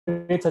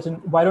Great,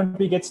 Sachin. Why don't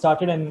we get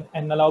started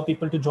and allow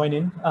people to join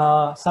in?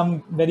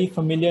 Some very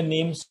familiar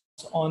names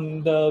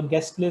on the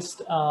guest list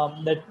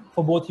that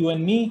for both you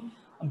and me,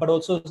 but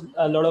also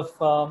a lot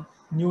of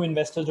new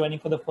investors joining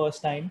for the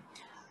first time.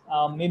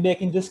 Maybe I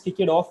can just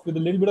kick it off with a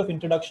little bit of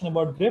introduction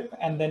about GRIP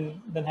and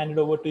then hand it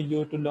over to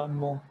you to learn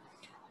more.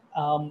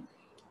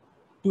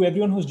 To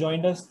everyone who's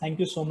joined us, thank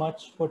you so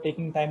much for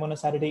taking time on a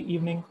Saturday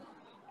evening.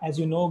 As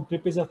you know,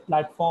 GRIP is a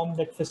platform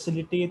that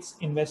facilitates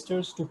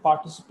investors to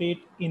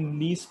participate in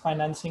lease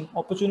financing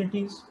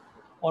opportunities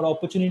or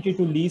opportunity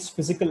to lease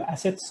physical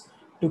assets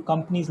to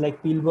companies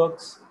like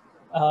Peelworks.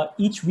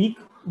 Each week,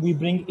 we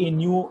bring a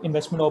new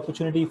investment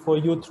opportunity for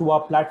you through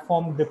our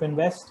platform, GRIP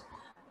Invest,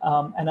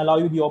 and allow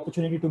you the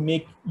opportunity to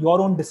make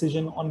your own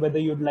decision on whether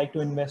you'd like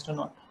to invest or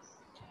not.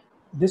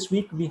 This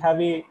week, we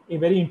have a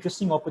very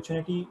interesting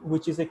opportunity,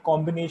 which is a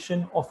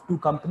combination of two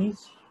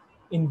companies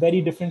in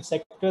very different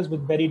sectors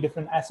with very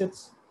different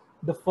assets.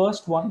 The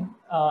first one,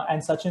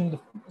 and Sachin,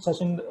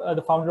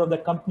 the founder of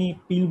that company,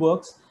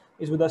 Peelworks,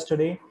 is with us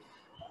today.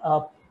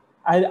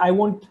 I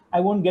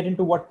won't get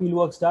into what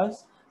Peelworks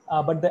does,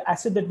 but the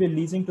asset that we're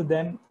leasing to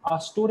them are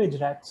storage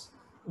racks,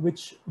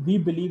 which we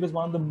believe is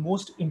one of the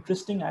most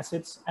interesting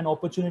assets and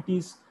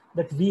opportunities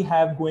that we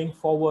have going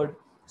forward,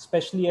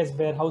 especially as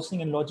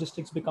warehousing and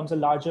logistics becomes a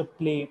larger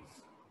play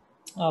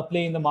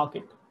in the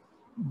market.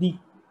 The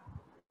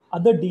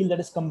other deal that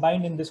is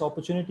combined in this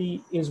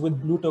opportunity is with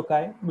Blue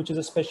Tokai, which is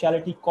a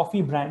specialty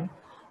coffee brand,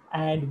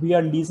 and we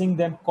are leasing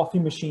them coffee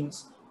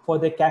machines for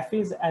their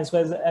cafes as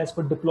well as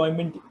for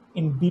deployment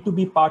in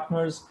B2B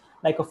partners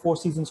like a Four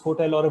Seasons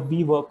hotel or a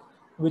WeWork,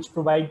 which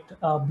provide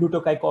Blue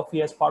Tokai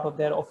coffee as part of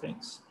their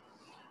offerings.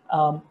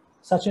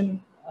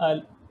 Sachin,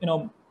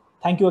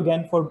 thank you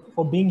again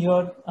for being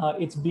here.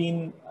 It's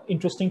been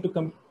interesting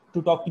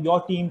to talk to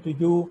your team, to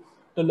you,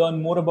 to learn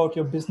more about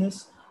your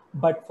business.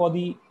 But for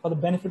the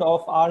benefit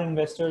of our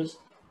investors,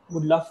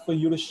 would love for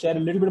you to share a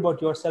little bit about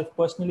yourself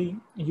personally.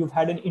 You've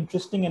had an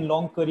interesting and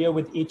long career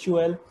with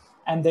HUL,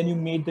 and then you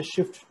made the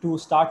shift to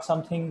start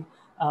something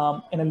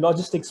in a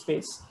logistics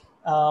space,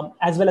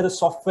 as well as a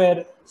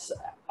software,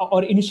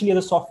 or initially as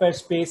a software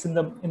space in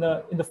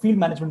the field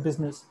management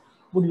business.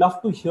 Would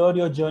love to hear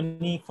your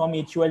journey from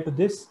HUL to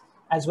this,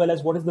 as well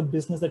as what is the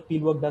business that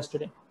Peelwork does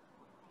today.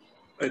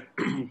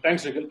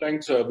 Thanks, Nikhil.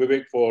 Thanks,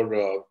 Vivek,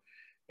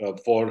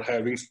 for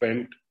having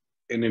spent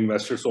an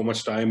investor so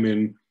much time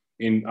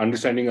in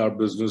understanding our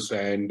business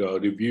and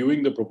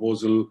reviewing the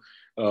proposal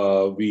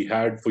we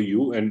had for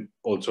you, and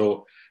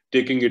also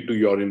taking it to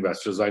your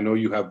investors. I know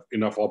you have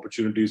enough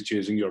opportunities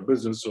chasing your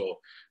business, so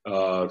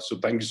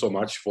thank you so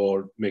much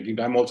for making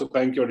time. Also,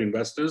 thank your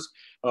investors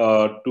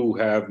to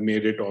have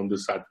made it on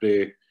this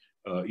Saturday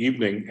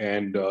evening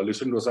and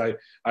listen to us.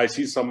 I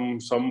see some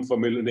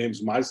familiar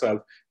names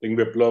myself. I think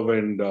Viplav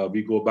and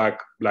we go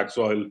back.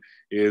 Blacksoil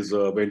is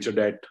a venture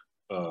debt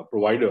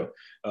provider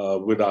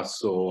with us,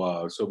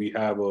 so we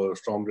have a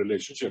strong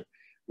relationship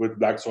with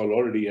Blacksoil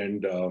already.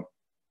 And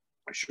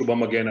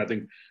Shubham, again, I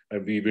think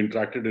we've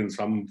interacted in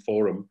some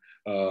forum.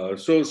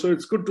 So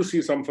it's good to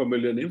see some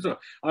familiar names.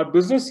 Our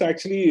business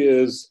actually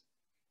is,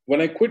 when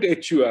I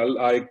quit HUL,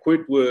 I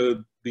quit with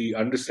the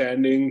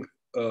understanding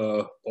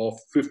of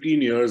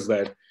 15 years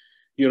that,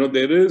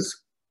 there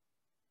is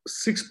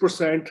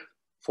 6%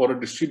 for a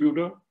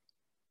distributor,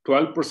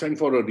 12%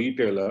 for a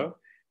retailer,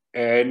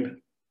 and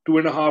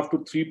 2.5% to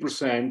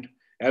 3%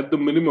 at the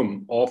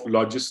minimum of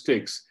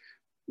logistics,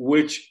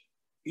 which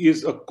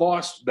is a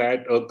cost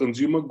that a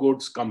consumer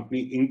goods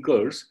company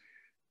incurs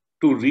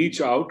to reach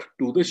out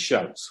to the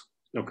shelves.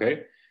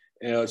 Okay.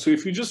 So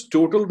if you just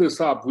total this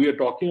up, we are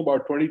talking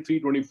about 23,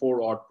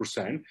 24 odd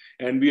 %,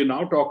 and we are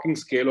now talking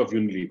scale of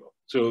Unilever.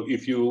 So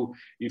if you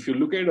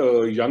look at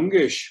a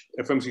youngish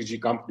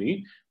FMCG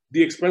company,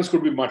 the expense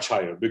could be much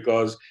higher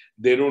because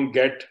they don't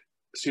get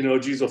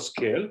synergies of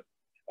scale.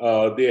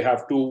 They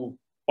have to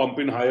pump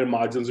in higher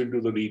margins into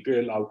the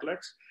retail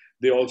outlets.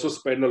 They also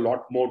spend a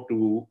lot more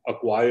to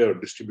acquire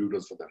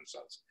distributors for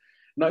themselves.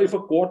 Now, if a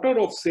quarter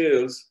of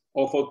sales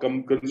of a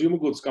consumer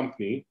goods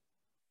company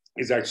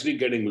is actually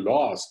getting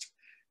lost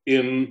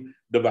in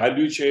the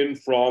value chain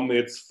from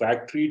its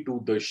factory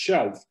to the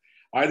shelf,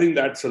 I think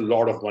that's a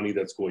lot of money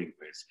that's going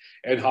waste.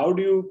 And how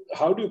do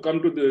you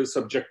come to the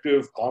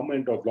subjective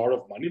comment of a lot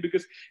of money?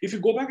 Because if you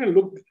go back and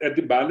look at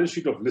the balance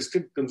sheet of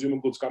listed consumer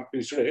goods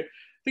companies today,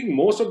 I think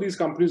most of these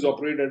companies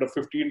operate at a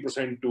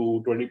 15%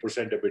 to 20%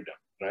 EBITDA,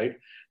 right?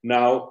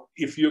 Now,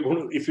 if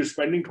you're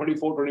spending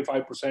 24,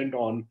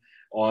 25%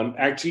 on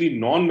actually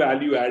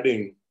non-value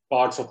adding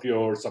parts of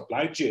your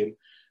supply chain,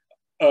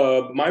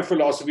 my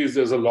philosophy is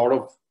there's a lot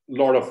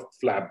of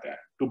flab there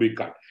to be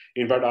cut.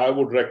 In fact, I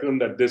would reckon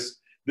that this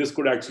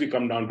could actually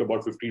come down to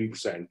about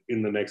 15%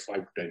 in the next 5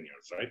 to 10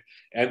 years, right?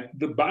 And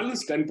the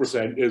balance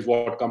 10% is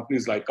what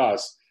companies like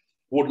us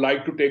would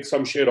like to take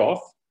some share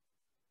off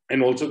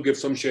and also give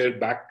some share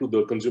back to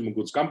the consumer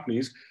goods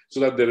companies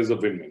so that there is a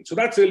win-win. So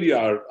that's really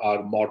our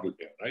model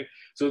here, right?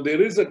 So there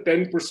is a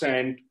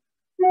 10%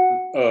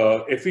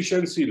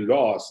 efficiency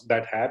loss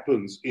that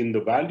happens in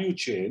the value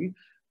chain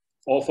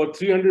of a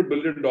 $300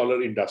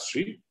 billion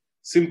industry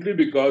simply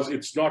because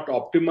it's not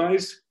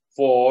optimized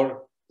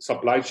for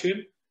supply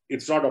chain,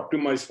 it's not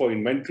optimized for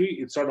inventory,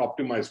 it's not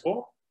optimized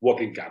for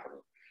working capital.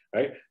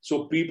 Right?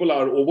 So people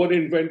are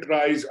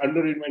over-inventorized,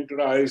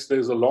 under-inventorized.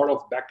 There's a lot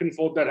of back and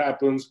forth that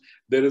happens.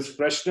 There is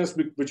freshness,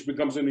 which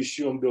becomes an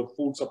issue on the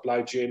food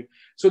supply chain.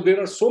 So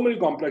there are so many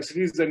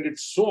complexities, and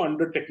it's so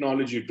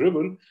under-technology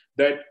driven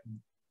that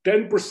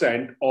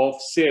 10% of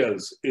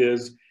sales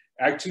is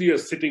actually a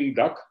sitting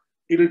duck.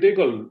 It'll take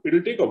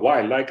a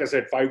while, like I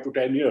said, 5 to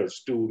 10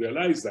 years to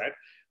realize that.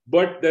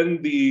 But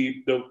then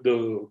the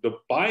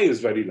pie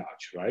is very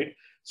large, right?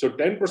 So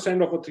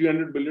 10% of a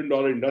 $300 billion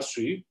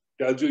industry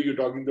tells you you're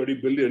talking 30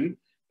 billion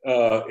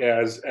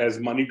as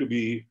money to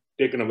be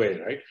taken away,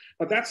 right?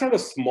 But that's not a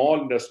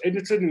small industry, and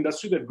it's an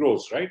industry that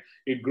grows, right?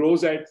 It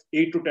grows at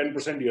 8 to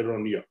 10% year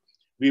on year.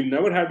 We've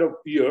never had a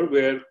year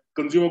where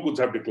consumer goods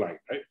have declined,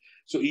 right?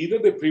 So either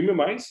they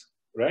premiumize,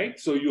 right?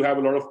 So you have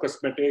a lot of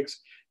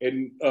cosmetics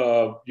and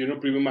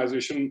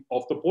premiumization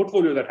of the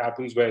portfolio that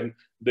happens when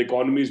the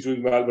economy is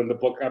doing well, when the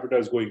per capita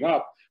is going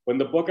up. When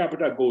the per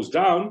capita goes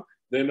down,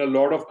 then a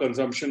lot of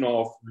consumption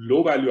of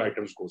low value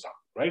items goes up,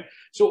 right?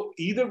 So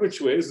either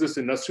which ways, this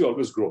industry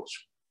always grows.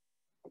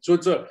 So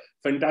it's a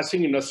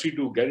fantastic industry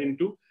to get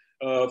into,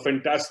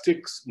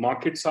 fantastic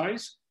market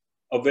size,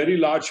 a very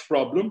large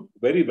problem,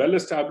 very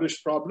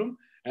well-established problem,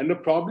 and a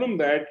problem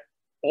that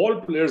all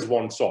players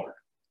want solved.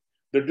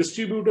 The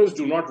distributors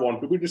do not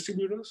want to be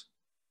distributors.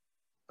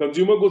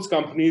 Consumer goods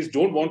companies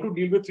don't want to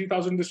deal with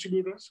 3,000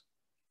 distributors.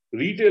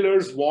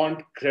 Retailers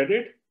want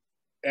credit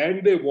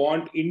and they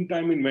want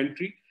in-time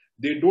inventory.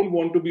 They don't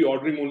want to be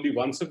ordering only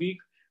once a week.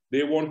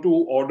 They want to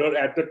order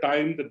at the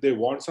time that they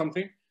want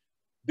something.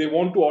 They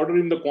want to order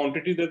in the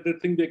quantity that they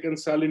think they can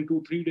sell in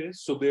 2-3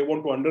 days. So they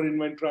want to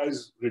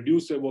under-inventorize,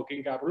 reduce their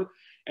working capital.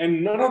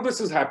 And none of this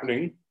is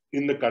happening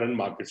in the current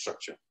market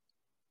structure.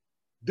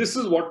 This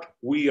is what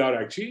we are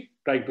actually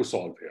trying to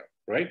solve here,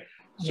 right?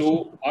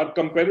 So our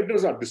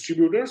competitors are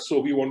distributors, so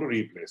we want to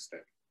replace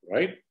them,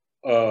 right?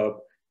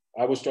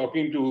 I was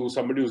talking to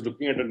somebody who's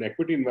looking at an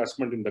equity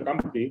investment in the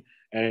company,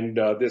 and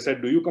they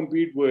said, do you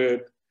compete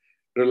with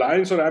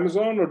Reliance or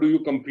Amazon, or do you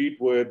compete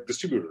with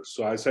distributors?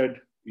 So I said,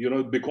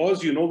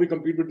 because we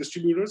compete with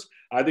distributors,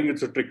 I think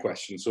it's a trick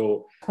question.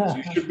 So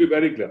you should be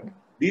very clear.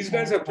 These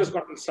guys have just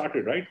gotten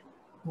started, right?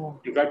 Yeah.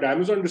 In fact,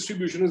 Amazon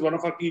distribution is one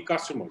of our key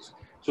customers.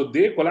 So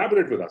they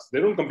collaborate with us.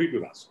 They don't compete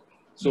with us.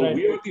 So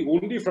we are the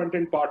only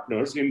front-end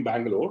partners in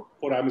Bangalore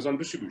for Amazon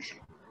distribution.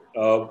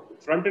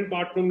 Front-end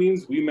partner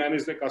means we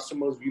manage their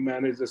customers, we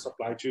manage their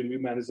supply chain, we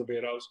manage the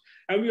warehouse,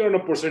 and we are on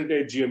a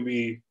percentage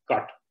GMV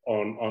cut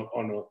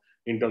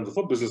in terms of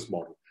a business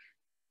model.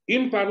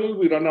 In parallel,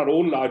 we run our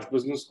own large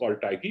business called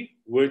Taikee,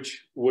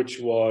 which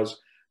does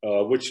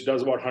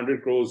about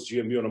 100 crores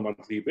GMV on a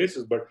monthly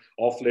basis, but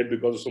off late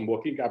because of some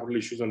working capital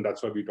issues, and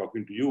that's why we're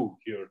talking to you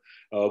here.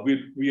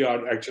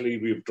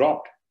 We've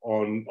dropped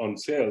on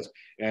sales,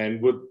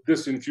 and with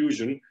this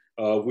infusion,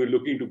 we're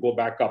looking to go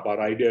back up.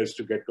 Our idea is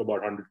to get to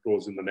about 100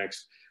 crores in the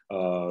next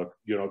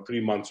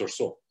 3 months or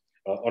so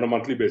on a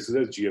monthly basis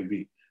as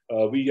GMV.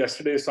 We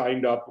yesterday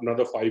signed up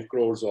another 5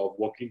 crores of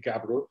working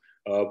capital,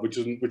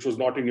 which was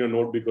not in your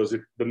note because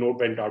the note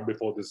went out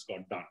before this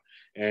got done.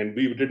 And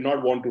we did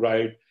not want to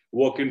write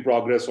work in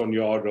progress on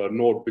your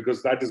note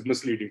because that is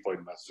misleading for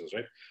investors,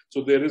 right?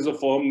 So there is a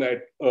firm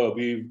that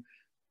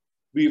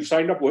we've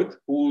signed up with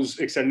who's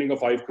extending a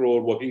 5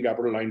 crore working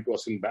capital line to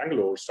us in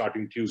Bangalore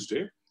starting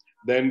Tuesday.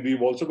 Then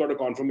we've also got a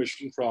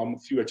confirmation from a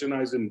few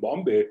HNIs in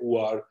Bombay who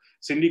are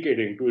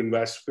syndicating to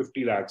invest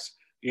 50 lakhs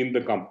in the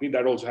company.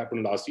 That also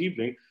happened last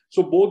evening.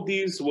 So both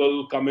these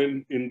will come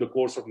in the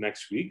course of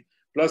next week.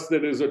 Plus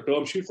there is a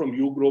term sheet from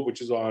Ugro,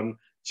 which is on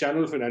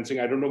channel financing.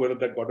 I don't know whether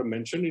that got a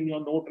mention in your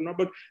note or not,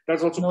 but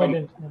that's also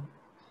coming.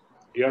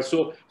 Yeah,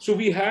 so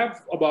we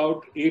have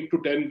about 8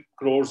 to 10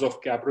 crores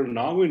of capital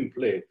now in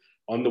play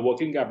on the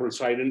working capital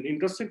side. And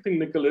interesting thing,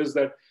 Nikhil, is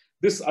that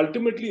this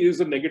ultimately is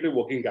a negative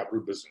working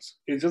capital business.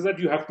 It's just that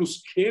you have to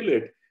scale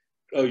it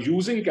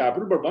using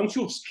capital, but once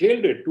you've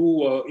scaled it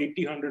to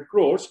 80-100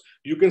 crores,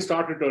 you can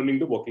start returning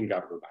the working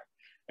capital back.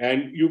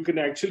 And you can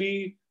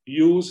actually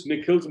use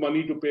Nikhil's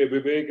money to pay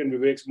Vivek and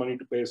Vivek's money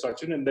to pay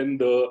Sachin, and then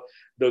the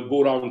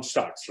go-round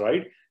starts,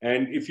 right?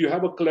 And if you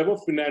have a clever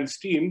finance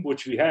team,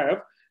 which we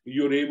have,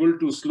 you're able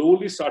to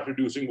slowly start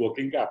reducing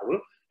working capital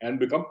and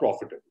become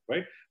profitable,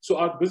 right? So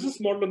our business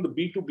model on the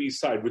B2B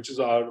side, which is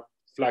our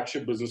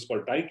flagship business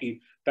called Taikee.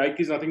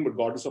 Taikee is nothing but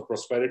goddess of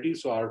prosperity.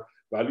 So our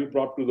value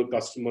prop to the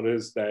customer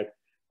is that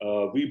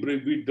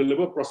we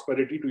deliver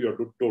prosperity to your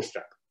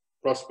doorstep.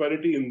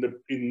 Prosperity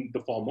in the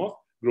form of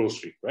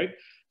grocery, right?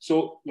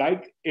 So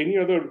like any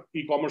other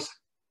e-commerce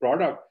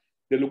product,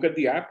 they look at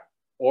the app,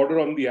 order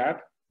on the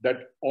app,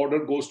 that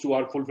order goes to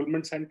our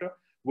fulfillment center,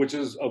 which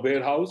is a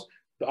warehouse.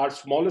 Our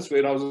smallest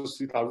warehouse is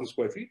 3,000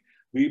 square feet.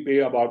 We pay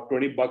about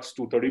 $20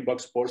 to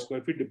 $30 per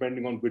square feet,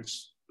 depending on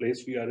which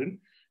place we are in.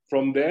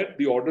 From there,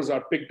 the orders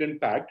are picked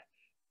and packed.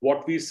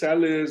 What we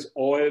sell is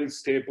oil,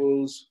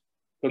 staples,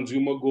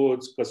 consumer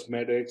goods,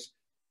 cosmetics,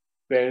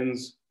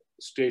 pens,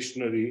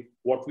 stationery.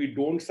 What we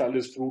don't sell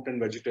is fruit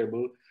and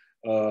vegetable.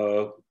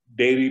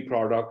 dairy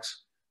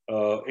products,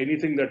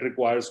 anything that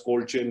requires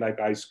cold chain like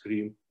ice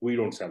cream. We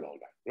don't sell all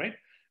that, right?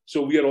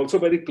 So we are also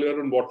very clear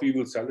on what we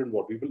will sell and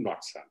what we will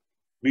not sell.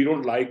 We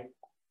don't like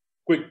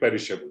quick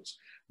perishables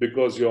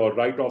because your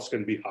write-offs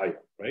can be higher,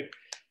 right?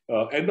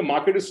 And the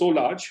market is so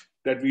large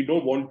that we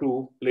don't want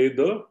to play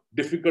the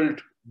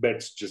difficult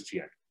bets just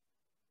yet.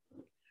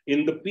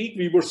 In the peak,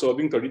 we were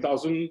serving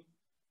 30,000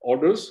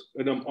 orders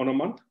on a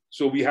month.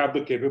 So we have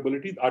the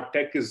capability. Our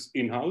tech is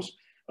in-house.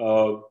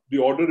 The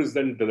order is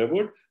then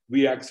delivered.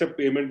 We accept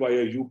payment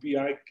via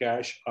UPI,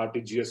 cash,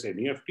 RTGS,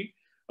 NEFT.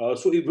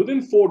 So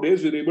within 4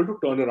 days, we're able to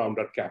turn around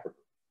our capital.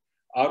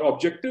 Our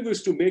objective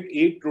is to make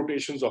 8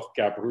 rotations of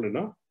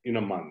capital in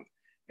a month.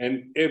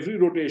 And every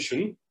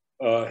rotation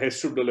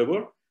has to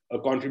deliver a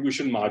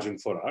contribution margin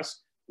for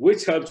us,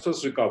 which helps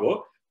us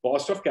recover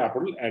cost of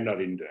capital and our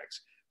indirects.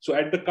 So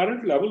at the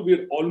current level,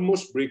 we're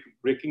almost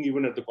breaking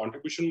even at the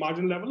contribution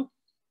margin level.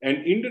 And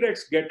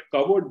indirects get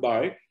covered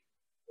by,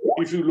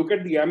 if you look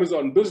at the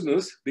Amazon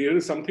business, there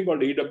is something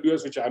called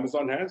AWS, which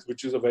Amazon has,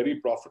 which is a very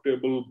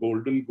profitable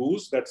golden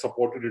goose that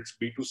supported its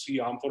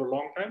B2C arm for a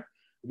long time.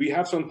 We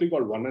have something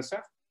called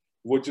 1SF,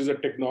 which is a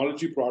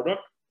technology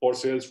product for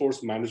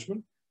Salesforce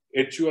management.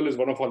 HUL is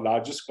one of our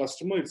largest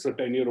customers. It's a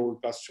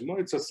 10-year-old customer.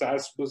 It's a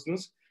SaaS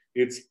business.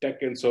 It's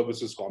tech and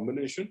services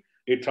combination.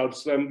 It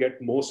helps them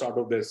get most out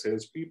of their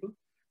salespeople.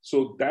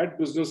 So that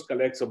business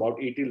collects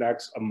about 80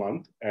 lakhs a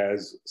month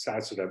as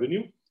SaaS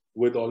revenue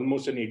with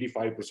almost an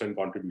 85%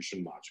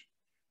 contribution margin,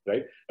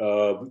 right?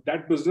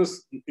 That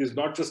business is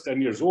not just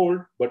 10 years old,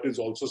 but is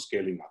also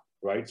scaling up,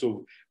 right?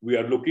 So we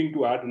are looking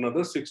to add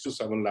another 6 to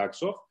 7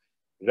 lakhs of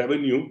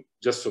revenue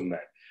just from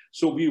that.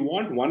 So we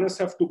want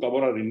 1SF to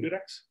cover our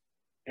indirects,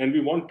 and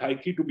we want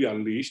Taikee to be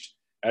unleashed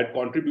at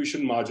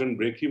contribution margin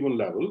break-even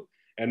level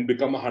and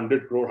become a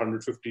 100 crore,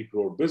 150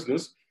 crore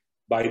business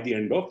by the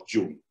end of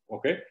June,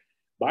 okay?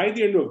 By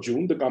the end of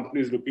June, the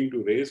company is looking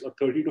to raise a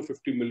 $30 to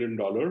 $50 million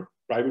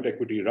private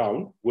equity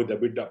round with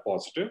EBITDA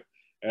positive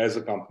as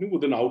a company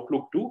with an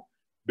outlook to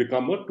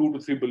become a $2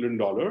 to $3 billion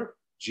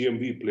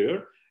GMV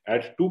player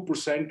at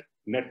 2%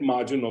 net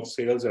margin of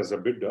sales as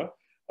EBITDA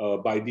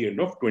by the end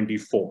of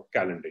 24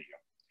 calendar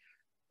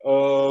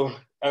year.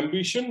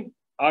 Ambition,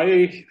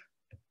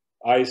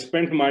 I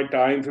spent my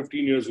time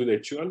 15 years with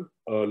HUL,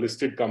 a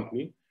listed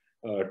company,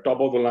 top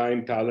of the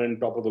line talent,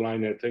 top of the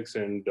line ethics,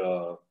 and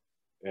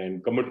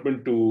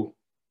commitment to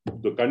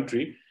the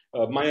country.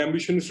 My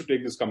ambition is to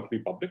take this company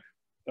public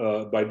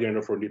by the end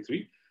of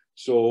 23.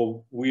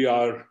 So we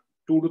are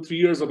 2 to 3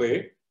 years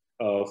away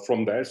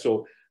from there.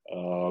 So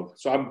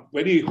I'm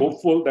very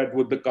hopeful that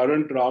with the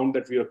current round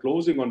that we are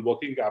closing on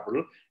working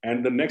capital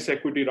and the next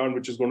equity round,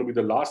 which is going to be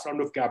the last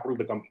round of capital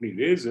the company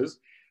raises,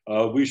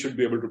 we should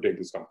be able to take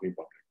this company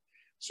public.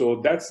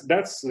 So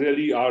that's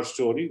really our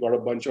story. Got a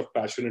bunch of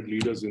passionate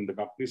leaders in the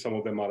company. Some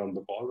of them are on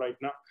the call right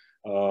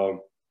now.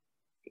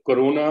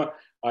 Corona,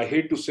 I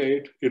hate to say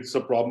it, it's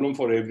a problem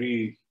for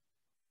the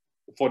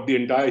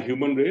entire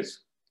human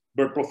race.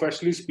 But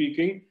professionally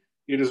speaking,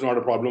 it is not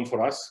a problem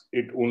for us.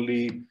 It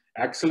only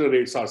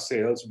accelerates our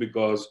sales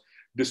because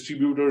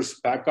distributors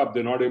pack up.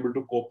 They're not able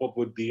to cope up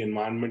with the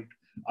environment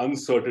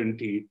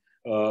uncertainty,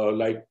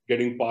 like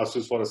getting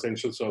passes for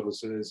essential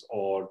services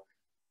or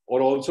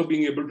also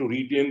being able to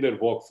retain their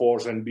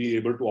workforce and be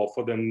able to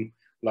offer them,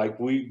 like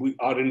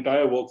our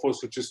entire workforce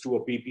switches to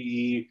a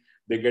PPE,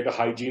 they get a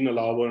hygiene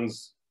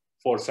allowance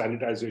for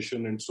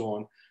sanitization and so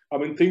on. I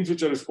mean, things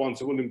which a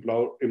responsible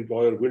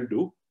employer will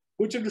do,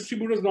 which a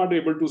distributor is not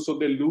able to, so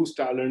they lose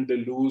talent,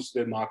 they lose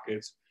their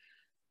markets.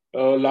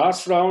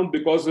 Last round,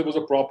 because there was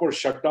a proper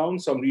shutdown,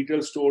 some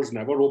retail stores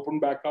never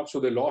opened back up, so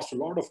they lost a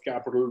lot of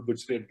capital,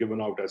 which they'd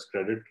given out as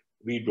credit.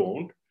 We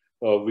don't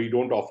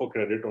offer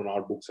credit on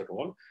our books at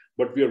all,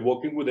 but we are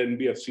working with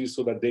NBFCs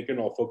so that they can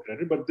offer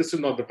credit. But this is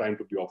not the time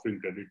to be offering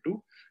credit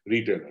to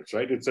retailers,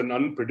 right? It's an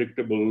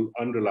unpredictable,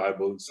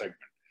 unreliable segment.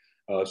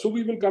 So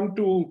we will come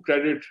to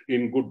credit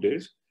in good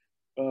days.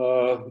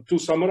 To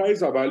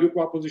summarize our value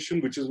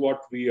proposition, which is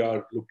what we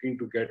are looking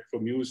to get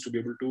from you, is to be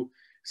able to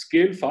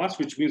scale fast,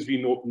 which means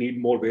we need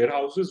more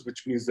warehouses,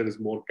 which means there is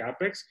more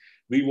CapEx.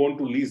 We want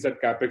to lease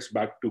that CapEx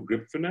back to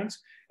Grip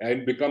Finance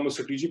and become a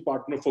strategic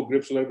partner for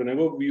Grip so that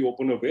whenever we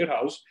open a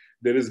warehouse,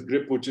 there is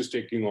Grip which is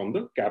taking on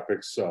the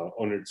CapEx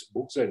on its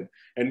books and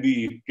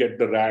we get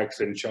the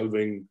racks and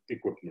shelving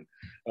equipment.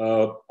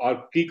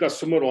 Our key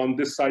customer on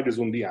this side is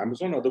only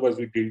Amazon. Otherwise,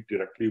 we deal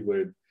directly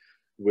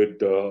with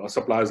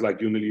suppliers like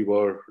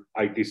Unilever,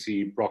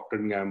 ITC, Procter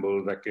 &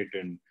 Gamble, Reckitt,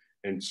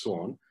 and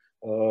so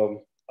on.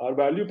 Our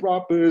value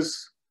prop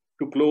is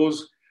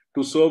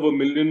to serve 1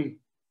 million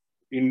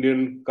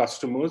Indian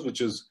customers, which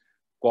is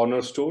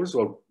corner stores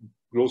or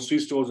grocery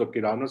stores or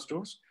kirana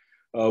stores,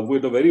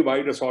 with a very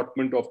wide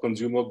assortment of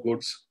consumer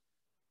goods,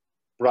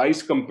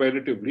 priced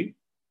competitively,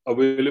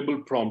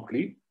 available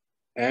promptly,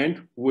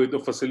 and with the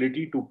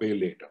facility to pay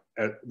later,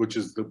 which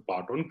is the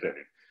part on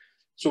credit.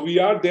 So we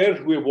are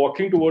there, we're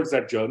walking towards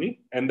that journey,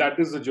 and that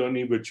is the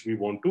journey which we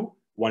want to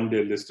one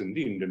day list in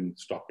the Indian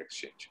Stock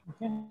Exchange.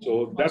 Okay.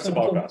 So that's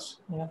about us.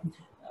 Yeah.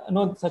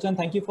 No, Sachin,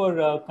 thank you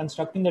for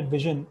constructing that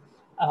vision.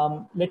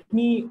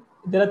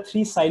 There are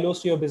three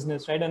silos to your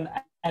business, right? And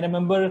I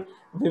remember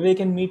Vivek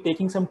and me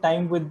taking some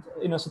time with,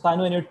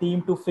 Sutanu and your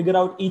team to figure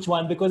out each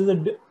one, because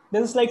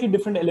there's a slightly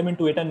different element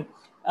to it. And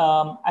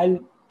I'll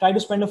try to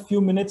spend a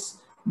few minutes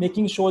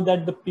making sure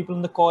that the people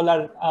on the call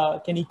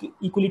can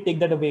equally take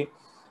that away.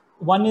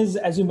 One is,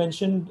 as you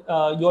mentioned,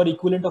 your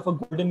equivalent of a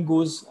golden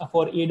goose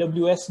for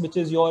AWS, which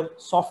is your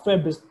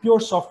pure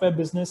software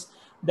business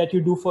that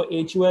you do for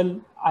HUL.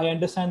 I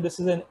understand this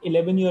is an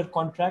 11-year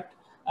contract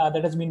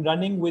that has been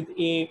running with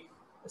a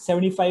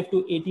 75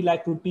 to 80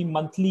 lakh rupee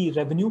monthly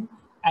revenue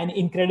and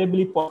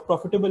incredibly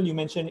profitable. You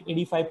mentioned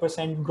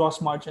 85%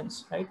 gross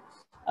margins, right?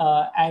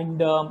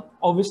 And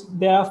obviously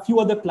there are a few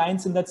other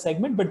clients in that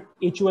segment, but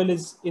HUL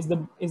is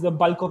the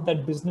bulk of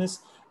that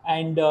business.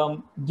 And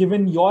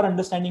given your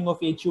understanding of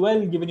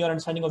HUL, given your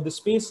understanding of the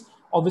space,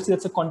 obviously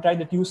that's a contract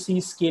that you see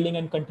scaling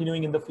and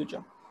continuing in the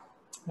future,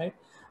 right?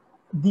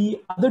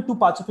 The other two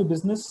parts of your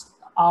business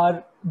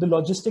are the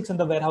logistics and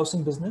the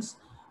warehousing business.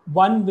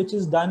 One which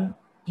is done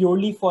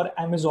purely for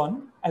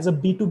Amazon as a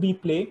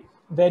B2B play,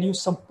 where you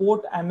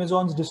support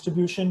Amazon's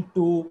distribution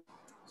to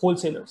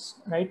wholesalers,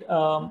 right?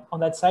 On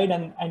that side,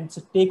 and it's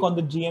a take on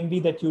the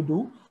GMV that you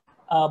do.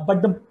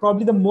 But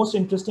probably the most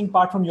interesting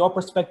part from your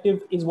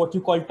perspective is what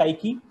you call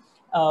Taikee,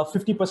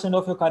 50%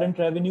 of your current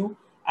revenue,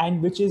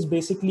 and which is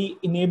basically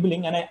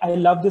enabling, and I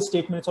love this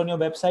statement, it's on your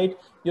website,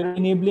 you're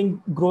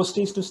enabling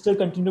groceries to still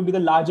continue to be the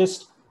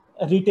largest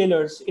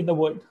retailers in the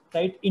world,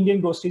 right?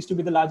 Indian groceries to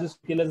be the largest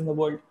retailers in the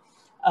world.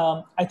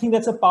 I think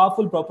that's a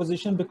powerful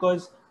proposition,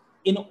 because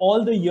in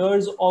all the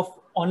years of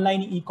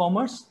online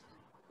e-commerce,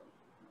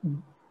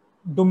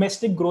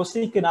 domestic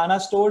grocery kirana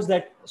stores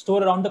that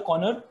store around the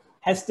corner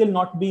has still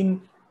not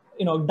been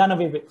done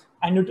away with,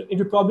 and it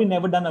will probably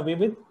never done away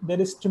with.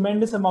 There is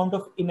tremendous amount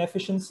of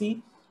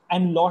inefficiency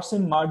and loss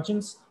in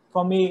margins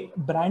from a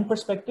brand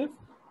perspective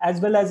as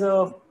well as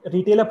a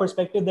retailer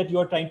perspective that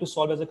you're trying to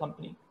solve as a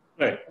company,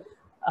 right?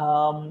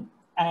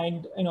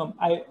 And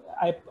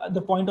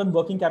the point on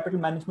working capital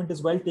management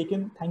is well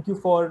taken. Thank you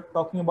for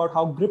talking about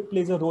how Grip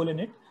plays a role in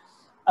it.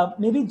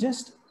 Maybe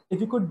just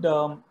if you could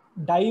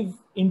dive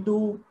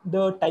into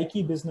the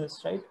Taikee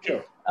business, right?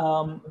 Sure.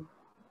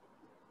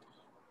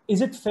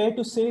 Is it fair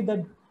to say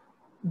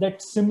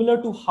that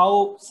similar to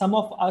how some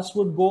of us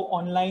would go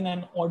online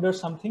and order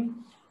something,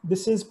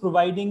 this is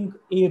providing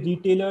a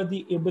retailer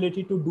the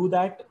ability to do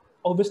that,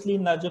 obviously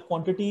in larger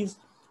quantities,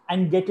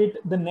 and get it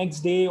the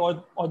next day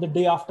or the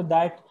day after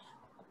that,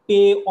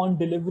 pay on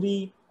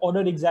delivery,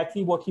 order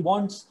exactly what he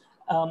wants,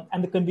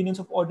 and the convenience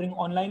of ordering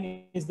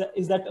online? Is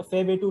that a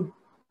fair way to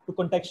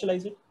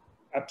contextualize it?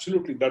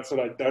 Absolutely, that's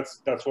right.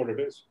 That's what it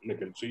is,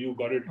 Nikhil. So you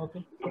got it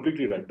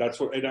completely right. That's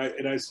what.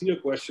 And I see a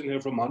question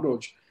here from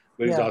Manoj,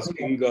 where he's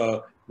asking,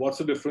 what's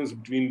the difference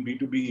between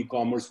B2B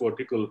e-commerce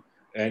vertical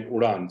and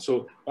Udaan?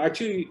 So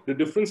actually, the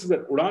difference is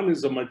that Udaan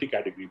is a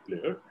multi-category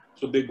player.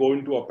 So they go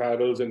into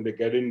apparels and they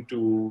get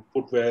into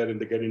footwear and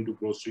they get into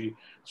grocery.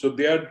 So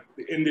they are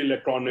in the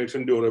electronics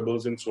and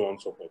durables and so on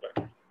and so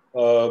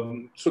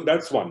forth. So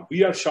that's one.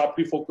 We are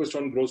sharply focused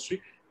on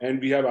grocery, and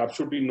we have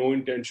absolutely no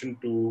intention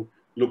to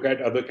look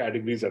at other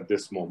categories at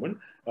this moment.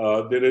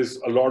 There is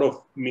a lot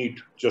of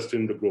meat just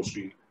in the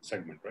grocery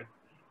segment,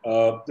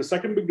 right? The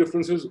second big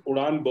difference is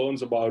Udaan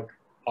burns about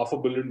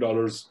 $500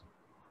 million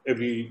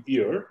every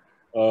year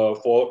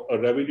for a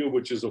revenue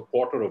which is a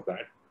quarter of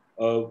that.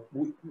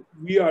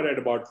 We are at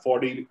about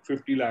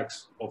 40-50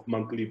 lakhs of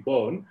monthly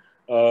burn,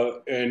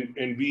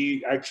 and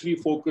we actually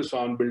focus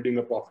on building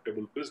a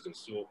profitable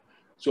business.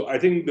 So I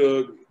think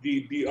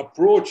the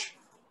approach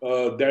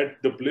that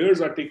the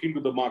players are taking to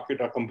the market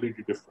are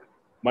completely different.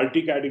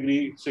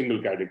 Multi-category,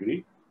 single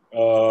category.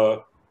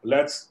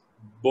 Let's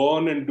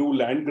burn and do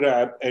land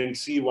grab and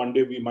see one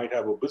day we might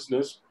have a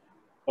business,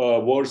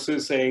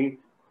 versus saying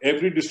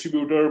every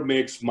distributor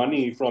makes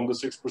money from the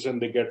 6%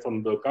 they get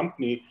from the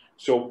company.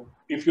 So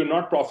if you're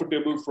not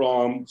profitable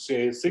from,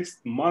 say,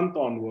 6th month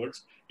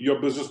onwards,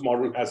 your business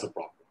model has a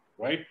problem,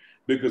 right?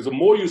 Because the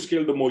more you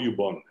scale, the more you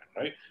burn,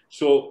 right?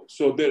 So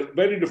they're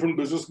very different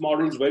business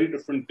models, very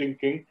different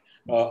thinking.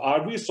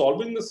 Are we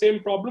solving the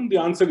same problem? The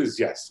answer is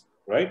yes,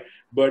 right?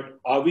 But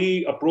are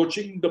we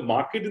approaching the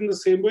market in the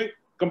same way?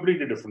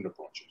 Completely different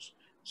approaches.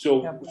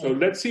 So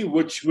let's see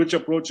which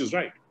approach is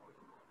right.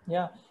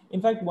 Yeah.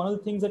 In fact, one of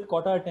the things that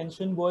caught our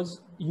attention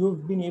was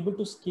you've been able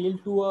to scale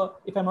to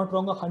if I'm not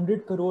wrong,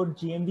 100 crore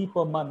GMV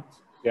per month.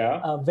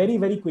 Yeah. Very,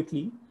 very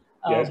quickly.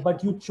 Yes.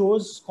 But you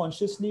chose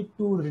consciously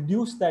to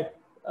reduce that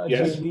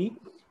GMV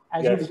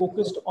as you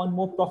focused on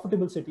more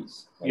profitable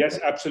cities. Right? Yes,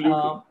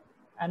 absolutely.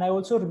 And I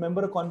also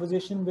remember a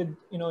conversation with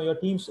your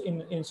teams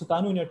in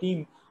Sutanu and your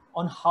team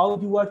on how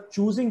you are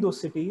choosing those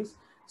cities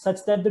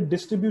such that the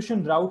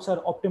distribution routes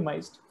are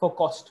optimized for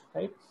cost,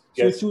 right?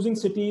 So you're choosing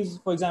cities,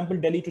 for example,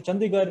 Delhi to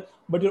Chandigarh,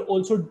 but you're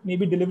also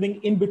maybe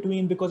delivering in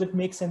between because it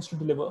makes sense to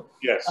deliver.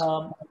 Yes.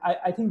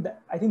 I think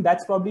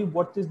that's probably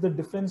what is the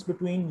difference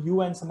between you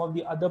and some of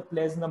the other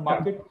players in the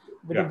market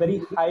with a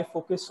very high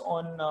focus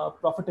on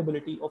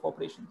profitability of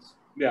operations.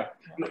 Yeah,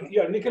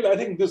 Nikhil, I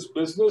think this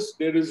business,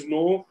 there is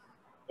no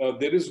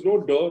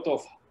dearth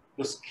of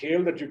the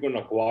scale that you can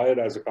acquire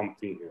as a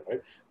company here,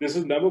 right? This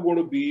is never going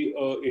to be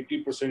a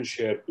 80%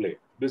 share play.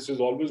 This is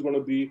always going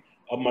to be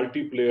a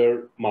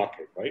multiplayer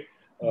market, right?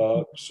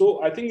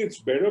 So I think it's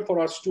better for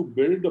us to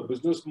build a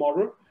business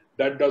model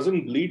that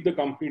doesn't bleed the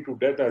company to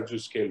death as you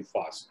scale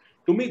fast.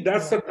 To me,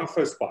 that's the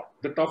toughest part.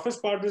 The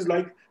toughest part is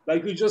like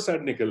you just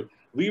said, Nikhil,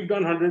 we've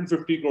done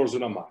 150 crores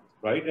in a month,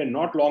 right? And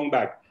not long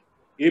back,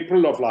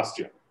 April of last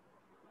year,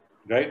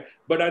 right?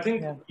 But I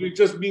think we're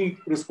just being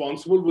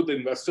responsible with the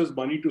investors'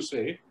 money to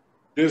say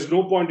there's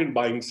no point in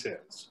buying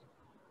shares.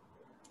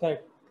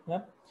 Correct.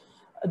 Yeah.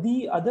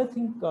 The other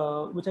thing,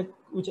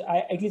 which I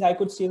at least I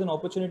could see as an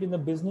opportunity in the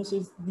business,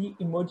 is the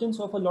emergence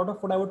of a lot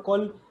of what I would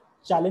call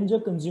challenger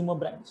consumer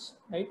brands,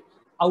 right?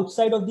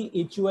 Outside of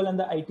the HUL and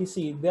the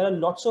ITC, there are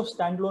lots of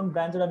standalone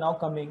brands that are now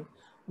coming,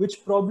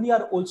 which probably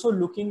are also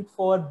looking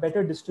for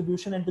better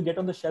distribution and to get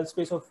on the shelf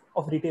space of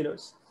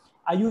retailers.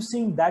 Are you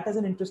seeing that as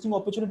an interesting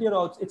opportunity,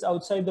 or it's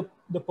outside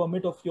the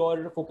permit of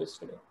your focus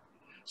today?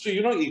 So,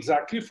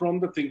 exactly from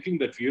the thinking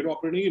that we're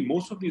operating in,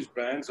 most of these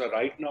brands are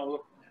right now,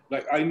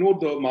 like I know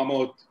the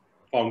Mama Earth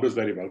founders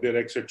very well. They're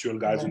ex-HUL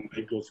guys and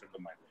very close friends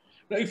of mine.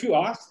 Now, if you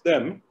ask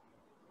them,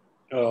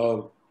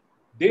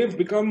 they've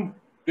become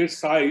their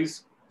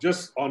size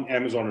just on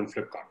Amazon and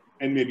Flipkart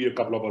and maybe a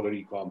couple of other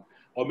e-com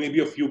or maybe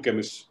a few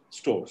chemist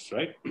stores,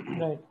 right?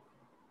 Right.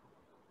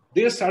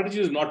 Their strategy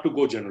is not to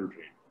go general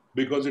trade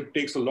because it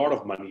takes a lot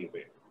of money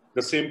away.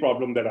 The same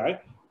problem that I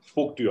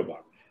spoke to you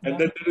about. And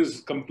then there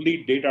is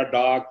complete data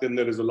dark, then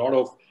there is a lot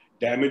of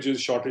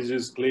damages,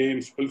 shortages,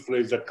 claims,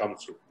 pilferage that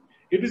comes through.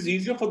 It is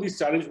easier for these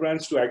challenge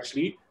brands to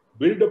actually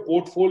build a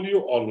portfolio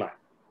online,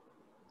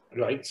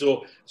 right?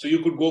 So you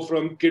could go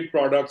from kid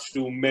products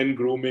to men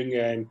grooming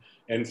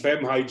and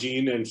fem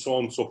hygiene and so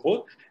on and so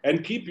forth,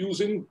 and keep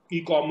using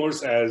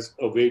e-commerce as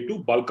a way to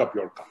bulk up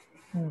your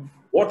company.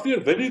 What we are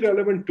very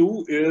relevant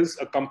to is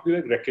a company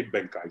like Reckitt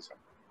Benckiser.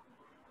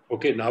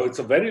 Okay, now it's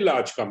a very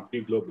large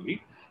company globally.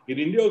 In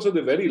India also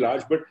they're very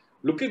large, but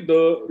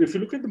if you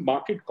look at the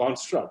market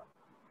construct,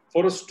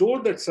 for a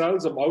store that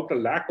sells about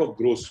 1 lakh of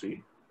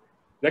grocery,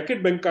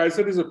 Reckitt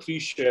Benckiser is a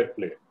 3-share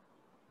player,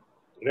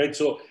 right?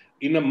 So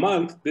in a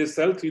month, they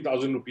sell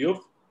 3,000 rupees of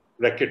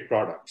Reckitt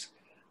products.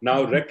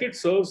 Now, Reckitt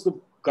serves the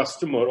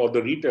customer or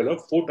the retailer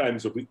 4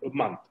 times a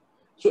month.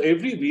 So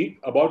every week,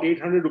 about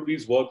 800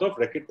 rupees worth of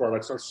Reckitt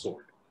products are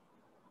sold.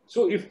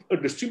 So if a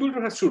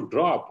distributor has to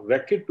drop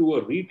Reckitt to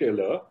a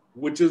retailer,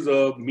 which is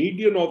a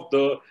median of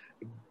the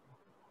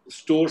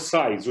store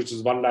size, which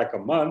is 1 lakh a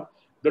month,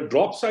 the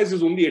drop size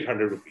is only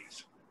 800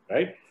 rupees,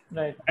 right?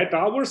 Right. At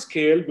our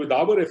scale, with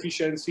our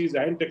efficiencies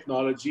and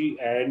technology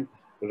and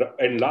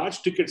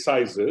large ticket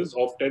sizes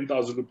of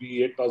 10,000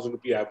 rupee, 8,000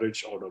 rupee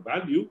average order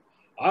value,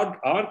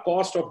 our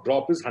cost of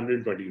drop is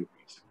 120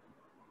 rupees.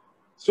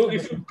 So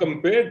if you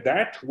compare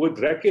that with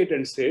Reckitt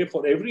and say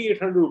for every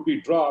 800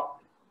 rupee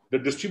drop, the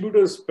distributor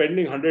is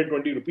spending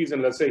 120 rupees,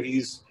 and let's say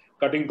he's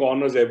cutting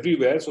corners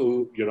everywhere,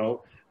 so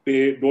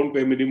don't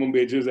pay minimum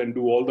wages and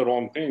do all the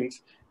wrong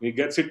things, and he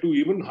gets it to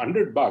even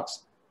 $100.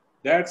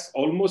 That's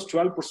almost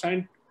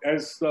 12%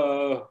 as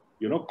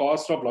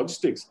cost of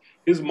logistics.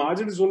 His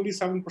margin is only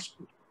 7%,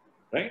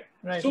 right?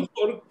 So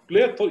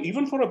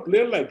even for a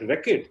player like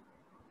Reckitt,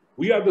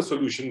 we are the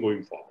solution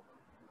going forward.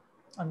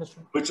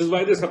 Understood. Which is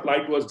why they supply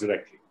to us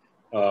directly.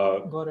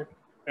 Got it.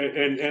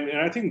 And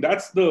I think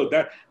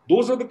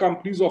those are the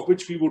companies of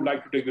which we would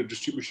like to take the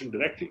distribution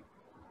directly,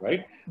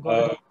 right?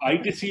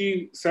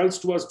 ITC sells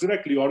to us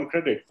directly on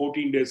credit,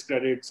 14 days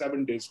credit,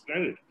 7 days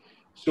credit.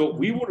 So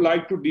we would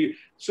like to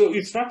so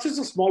it's not just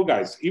the small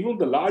guys, even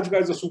the large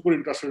guys are super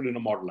interested in a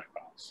model like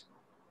ours.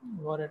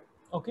 Got it.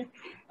 Okay.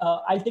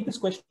 I'll take this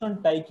question on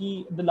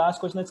Taikee, the last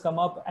question that's come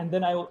up, and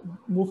then I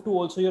move to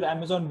also your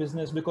Amazon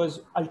business,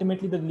 because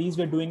ultimately the lease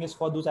we're doing is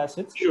for those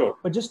assets. Sure.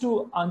 But just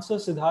to answer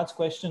Siddharth's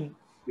question,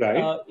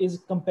 right, is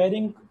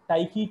comparing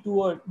Taikee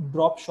to a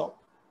drop shop,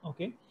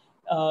 okay,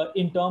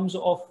 in terms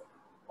of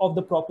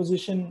the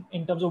proposition,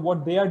 in terms of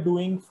what they are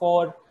doing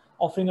for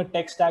offering a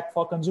tech stack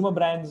for consumer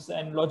brands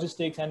and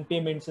logistics and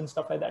payments and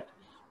stuff like that.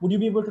 Would you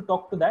be able to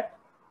talk to that?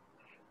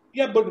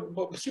 Yeah, but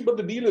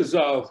the deal is,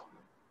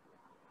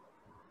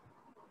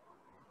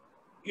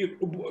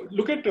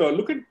 look at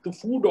the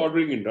food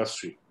ordering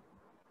industry.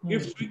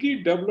 If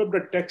Swiggy developed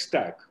a tech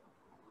stack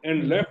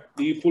and left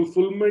the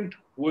fulfillment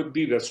with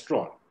the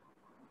restaurant,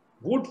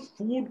 would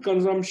food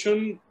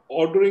consumption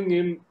ordering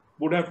in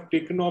would have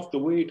taken off the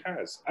way it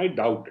has? I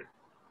doubt it.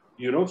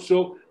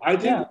 So I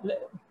think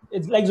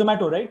it's like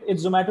Zomato, right?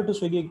 It's Zomato to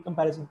Swiggy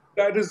comparison.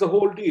 That is the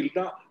whole deal.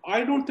 Now,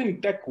 I don't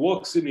think tech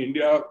works in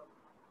India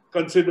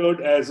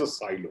considered as a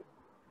silo.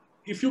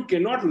 If you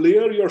cannot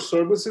layer your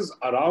services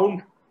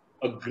around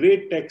a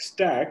great tech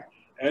stack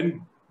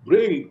and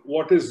bring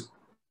what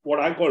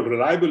I call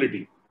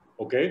reliability,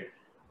 okay,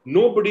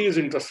 nobody is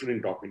interested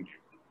in talking to you.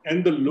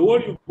 And the lower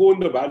you go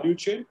in the value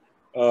chain,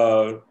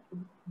 the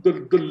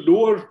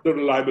lower the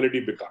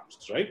reliability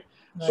becomes, right?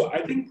 So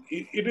I think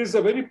it is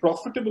a very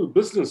profitable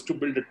business to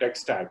build a tech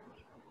stack,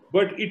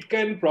 but it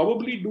can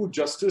probably do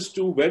justice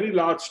to very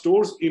large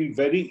stores in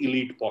very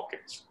elite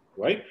pockets.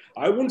 right?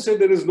 I wouldn't say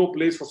there is no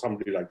place for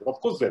somebody like that. Of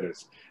course there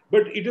is.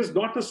 But it is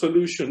not a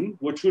solution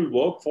which will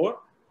work for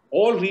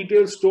all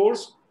retail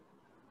stores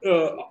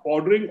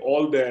ordering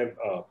all their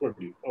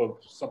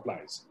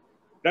supplies.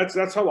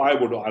 That's how I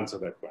would answer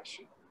that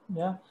question.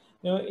 Yeah,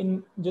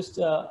 in just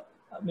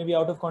maybe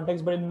out of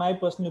context, but in my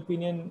personal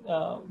opinion,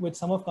 with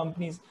some of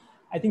companies,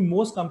 I think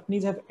most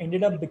companies have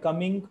ended up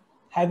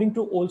having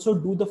to also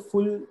do the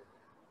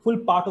full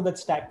part of that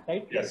stack,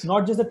 right? Yes.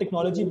 Not just the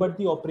technology, but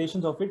the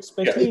operations of it,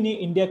 especially in the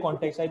India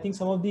context. I think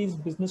some of these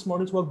business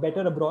models work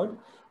better abroad,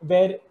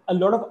 where a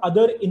lot of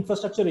other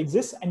infrastructure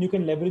exists and you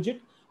can leverage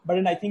it.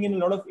 But I think in a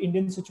lot of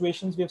Indian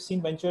situations, we have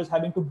seen ventures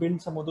having to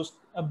build some of those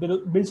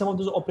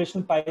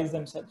operational pies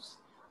themselves.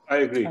 I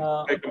agree.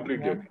 I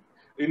completely Yeah. agree.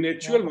 In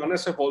HUL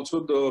 1SF also,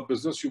 the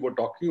business you were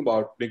talking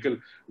about, Nikhil,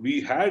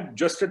 we had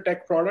just a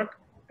tech product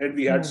and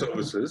we had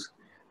services.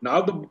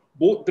 Now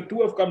the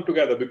two have come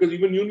together, because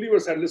even Unilever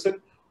said,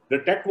 listen, the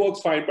tech works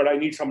fine, but I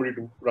need somebody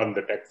to run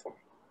the tech for me,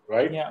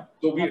 right? Yeah,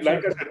 so we,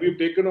 like I said, we've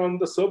taken on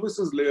the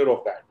services layer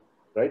of that,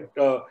 right?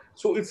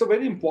 So it's a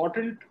very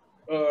important,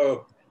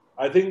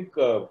 I think,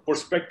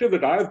 perspective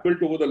that I have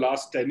built over the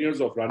last 10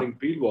 years of running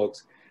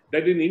Fieldworks,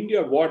 that in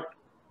India, what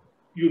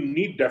you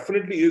need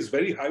definitely is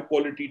very high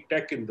quality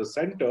tech in the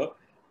center,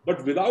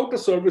 but without the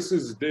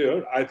services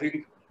there, I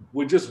think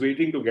we're just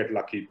waiting to get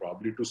lucky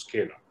probably to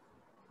scale up.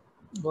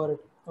 Got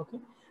it. Okay.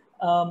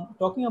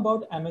 Talking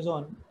about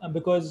Amazon,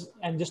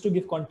 and just to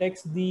give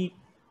context, the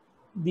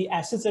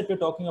assets that we're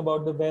talking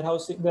about, the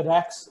warehousing, the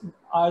racks,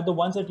 are the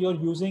ones that you're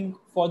using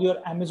for your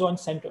Amazon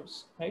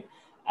centers, right?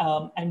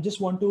 And just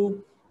want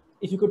to,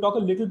 if you could talk a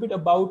little bit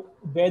about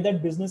where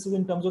that business is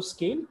in terms of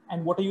scale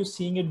and what are you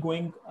seeing it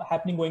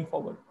happening going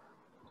forward?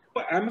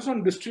 Well,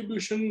 Amazon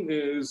distribution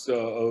is,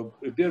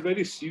 they're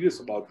very serious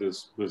about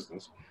this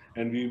business.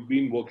 And we've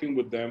been working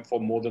with them for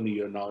more than a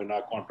year now, and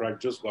our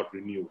contract just got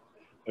renewed,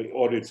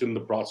 or it's in the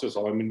process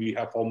of. I mean, we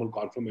have formal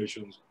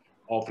confirmations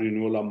of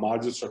renewal. Our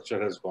margin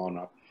structure has gone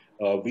up.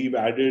 We've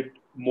added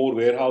more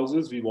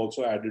warehouses. We've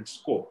also added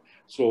scope.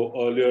 So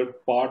earlier,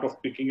 part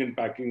of picking and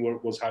packing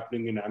work was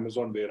happening in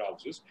Amazon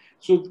warehouses.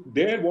 So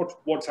there,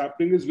 what's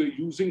happening is we're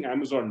using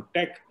Amazon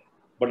tech,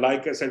 but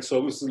like I said,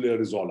 services layer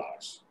is all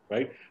ours,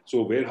 right?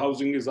 So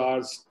warehousing is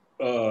ours,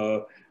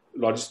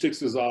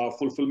 logistics is ours,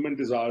 fulfillment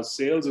is ours,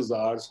 sales is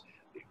ours,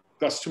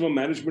 customer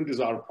management is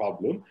our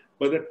problem,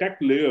 but the tech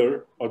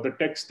layer or the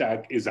tech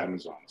stack is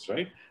Amazon's,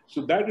 right?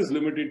 So that is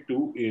limited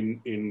to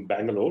in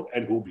Bangalore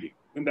and Hubli,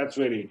 and that's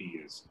where AD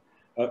is.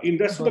 In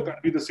rest of the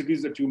country, the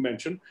cities that you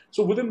mentioned.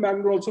 So within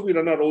Bangalore also, we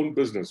run our own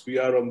business. We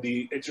are on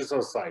the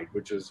HSR side,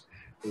 which is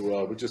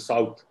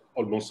south,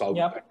 almost south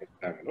of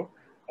Bangalore.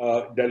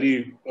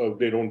 Delhi,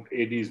 they don't,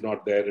 AD is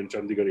not there, and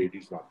Chandigarh AD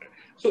is not there.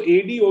 So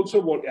AD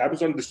also,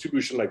 Amazon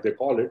distribution, like they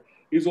call it,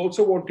 is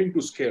also wanting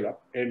to scale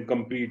up and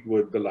compete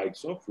with the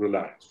likes of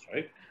Reliance,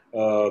 right?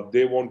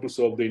 They want to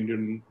serve the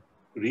Indian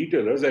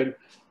retailers. And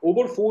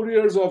over 4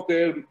 years of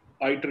their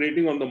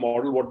iterating on the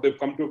model, what they've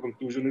come to a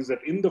conclusion is that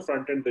in the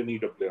front end, they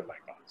need a player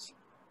like us,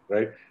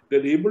 right?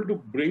 They're able to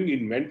bring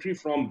inventory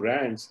from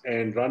brands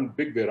and run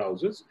big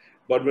warehouses.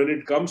 But when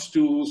it comes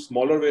to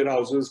smaller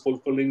warehouses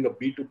fulfilling a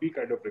B2B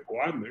kind of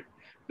requirement,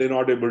 they're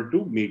not able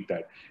to meet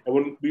that. And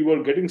when we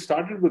were getting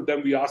started with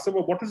them, we asked them,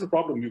 well, what is the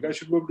problem? You guys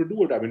should be able to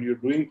do it. I mean, you're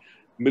doing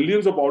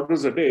millions of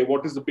orders a day.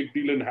 What is the big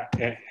deal in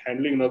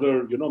handling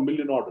another,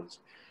 million orders?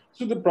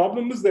 So the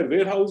problem is that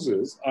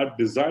warehouses are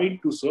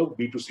designed to serve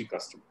B2C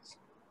customers.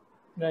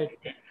 Right.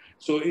 Okay?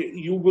 So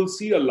you will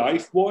see a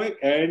Lifebuoy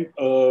and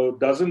a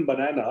dozen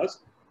bananas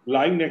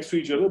lying next to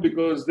each other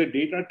because the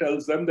data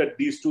tells them that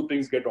these two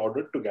things get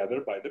ordered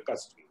together by the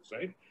customers,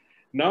 right?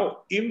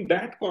 Now, in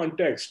that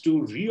context,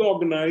 to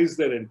reorganize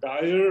their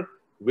entire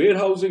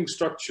warehousing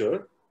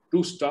structure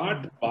to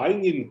start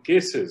buying in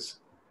cases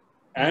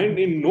and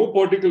in no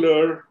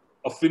particular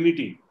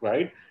affinity,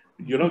 right?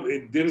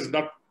 There is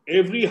not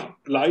every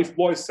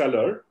Lifebuoy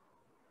seller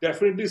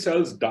definitely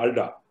sells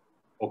Dalda,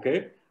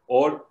 okay,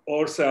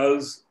 or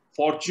sells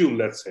Fortune,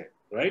 let's say,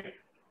 right?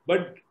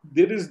 But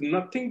there is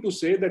nothing to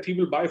say that he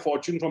will buy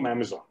Fortune from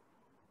Amazon.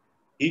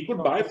 He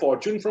could buy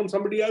Fortune from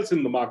somebody else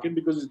in the market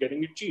because he's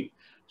getting it cheap.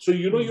 So,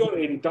 your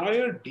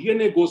entire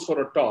DNA goes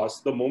for a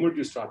toss the moment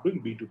you start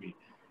doing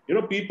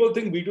B2B. People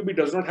think B2B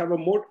does not have a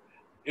moat.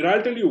 And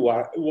I'll tell you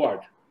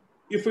what.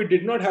 If we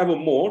did not have a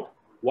moat,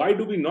 why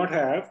do we not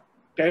have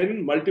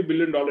 10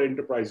 multi-billion-dollar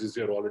enterprises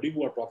here already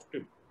who are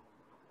profitable?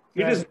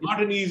 It is not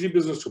an easy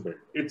business to build.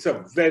 It's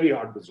a very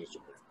hard business to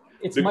build.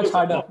 It's much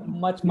harder,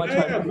 much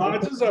harder.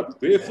 Margins are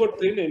wafer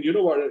thin, and you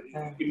know what?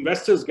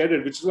 Investors get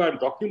it, which is why I'm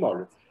talking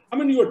about it. I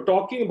mean, you are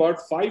talking about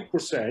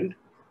 5%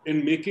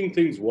 in making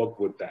things work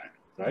with that,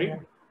 right? Yeah.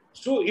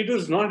 So it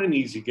is not an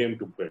easy game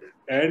to build.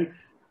 And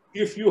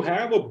if you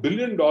have a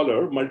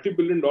multi-billion-dollar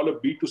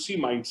B2C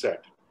mindset,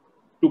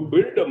 to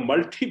build a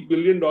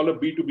multi-billion-dollar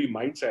B2B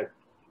mindset,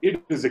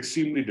 it is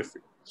extremely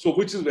difficult. So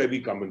which is where we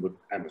come in with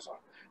Amazon.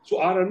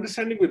 So our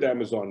understanding with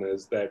Amazon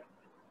is that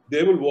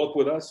they will work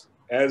with us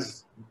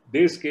as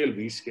they scale,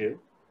 we scale,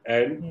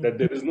 and that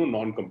there is no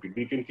non-compete.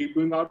 We can keep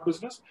doing our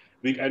business,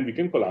 and we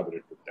can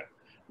collaborate with them.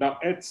 Now,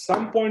 at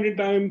some point in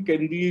time,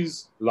 can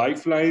these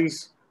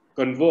lifelines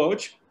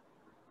converge?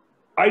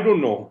 I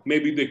don't know.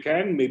 Maybe they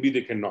can, maybe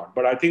they cannot.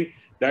 But I think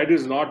that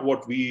is not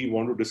what we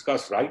want to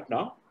discuss right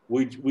now.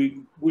 We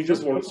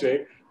just want to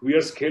say we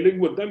are scaling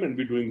with them and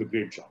we're doing a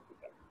great job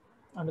with them.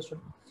 Understood.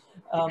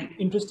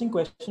 Interesting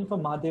question for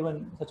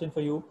Mahadevan, Sachin,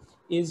 for you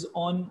is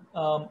on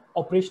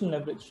operational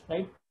leverage,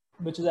 right?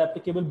 Which is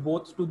applicable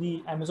both to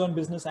the Amazon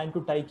business and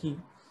to Taikee,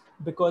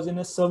 because in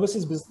a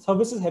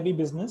services heavy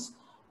business,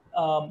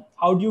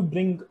 how do you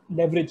bring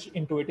leverage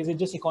into it? Is it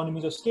just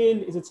economies of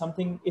scale? Is it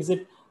something? Is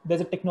it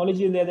there's a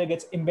technology there that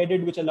gets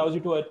embedded which allows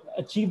you to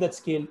achieve that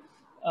scale?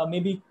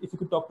 Maybe if you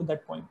could talk to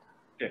that point.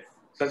 Okay,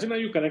 Sachin, are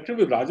you connected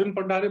with Rajan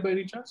Pandare by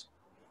any chance?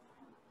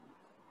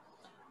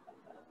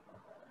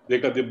 They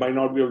might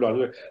not be able to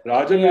answer.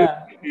 Rajan is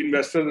an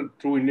investor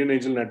through Indian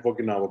Angel Network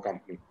in our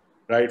company,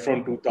 right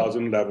from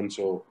 2011.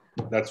 So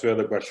that's where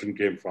the question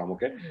came from.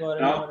 Okay.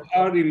 Now,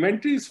 our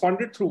inventory is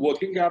funded through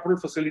working capital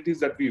facilities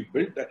that we've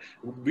built.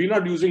 We're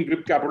not using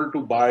grip capital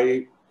to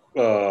buy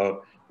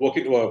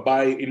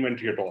buy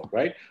inventory at all,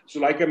 right? So,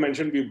 like I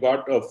mentioned, we've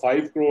got a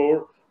 5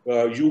 crore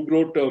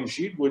UGRO term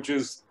sheet, which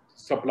is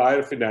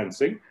supplier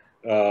financing,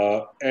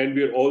 and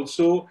we're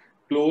also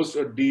closed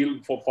a deal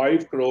for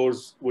 5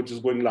 crores, which is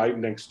going live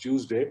next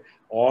Tuesday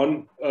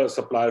on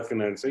supplier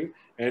financing.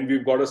 And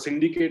we've got a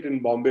syndicate in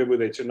Bombay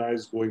with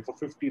HNIs going for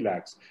 50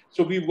 lakhs.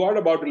 So we've got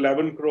about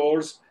 11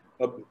 crores.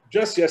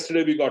 Just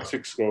yesterday, we got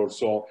 6 crores.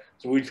 So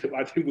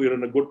I think we're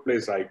in a good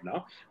place right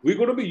now. We're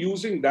going to be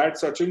using that,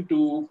 Sachin,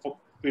 to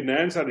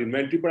finance our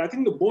inventory. But I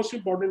think the most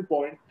important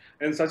point,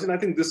 and Sachin, I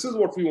think this is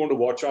what we want to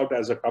watch out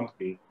as a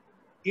company.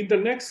 In the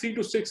next 3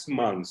 to 6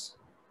 months,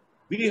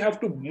 we have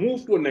to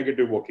move to a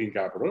negative working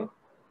capital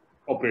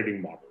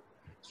operating model.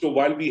 So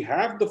while we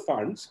have the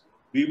funds,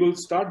 we will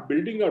start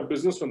building our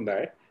business on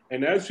that.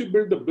 And as we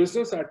build the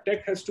business, our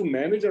tech has to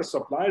manage our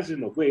suppliers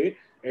in a way,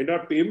 and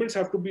our payments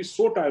have to be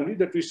so timely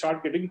that we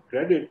start getting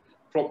credit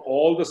from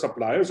all the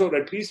suppliers, or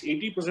at least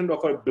 80%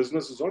 of our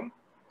business is on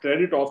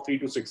credit of 3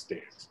 to 6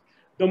 days.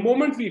 The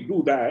moment we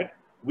do that,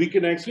 we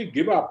can actually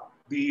give up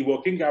the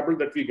working capital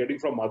that we're getting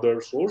from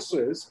other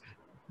sources,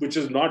 which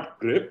is not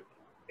grip,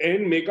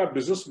 and make our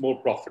business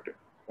more profitable.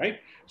 Right?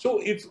 So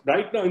it's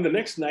right now in the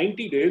next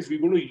 90 days,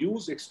 we're going to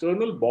use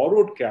external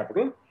borrowed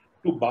capital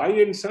to buy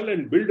and sell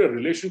and build a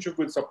relationship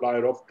with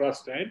supplier of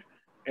trust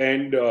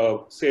and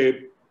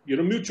say,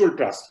 mutual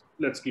trust.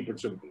 Let's keep it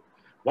simple.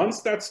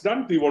 Once that's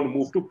done, we want to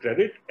move to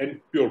credit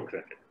and pure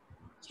credit.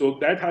 So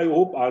that I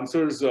hope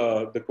answers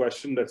the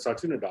question that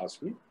Sachin had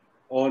asked me.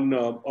 On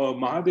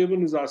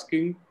Mahadevan is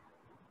asking,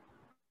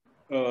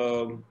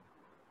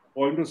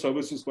 point of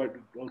services, but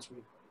also.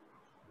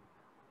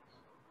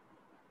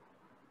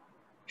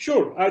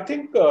 Sure. I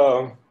think,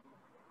 well,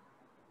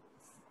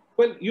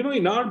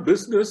 in our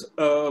business,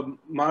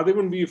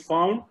 Mahadevan, we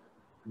found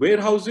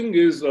warehousing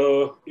is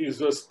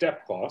a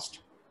step cost.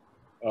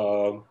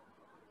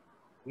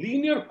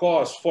 Linear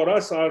costs for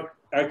us are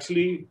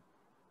actually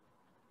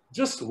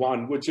just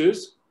one, which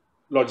is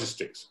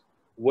logistics,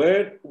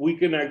 where we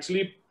can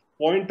actually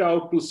point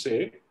out to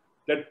say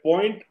that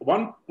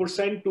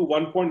 0.1% to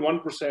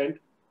 1.1%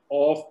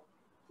 of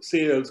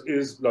sales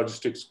is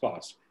logistics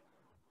cost.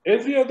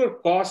 Every other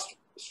cost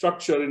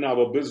structure in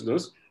our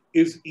business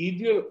is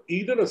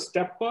either a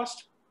step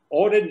cost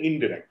or an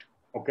indirect.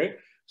 Okay.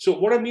 So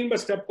what I mean by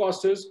step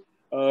cost is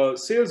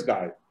sales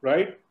guy,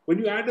 right? When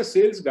you add a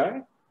sales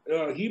guy,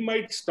 he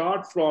might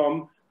start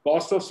from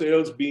cost of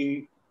sales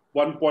being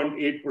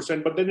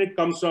 1.8%, but then it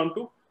comes down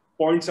to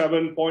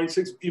 0.7,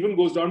 0.6, even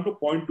goes down to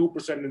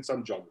 0.2% in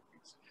some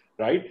geographies.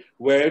 Right?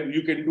 Where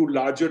you can do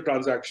larger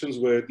transactions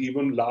with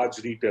even large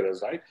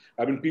retailers, right?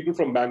 I mean, people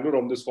from Bangalore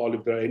on this call,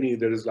 if there are any,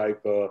 there is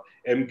like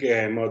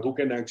MK Ahmed who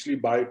can actually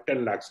buy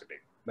 10 lakhs a day,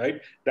 right?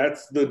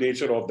 That's the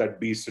nature of that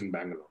beast in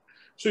Bangalore.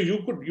 So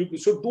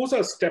so those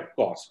are step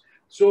costs.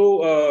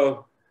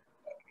 So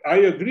I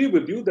agree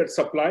with you that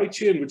supply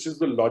chain, which is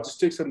the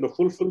logistics and the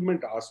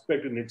fulfillment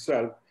aspect in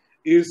itself,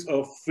 is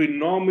a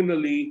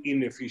phenomenally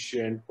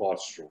inefficient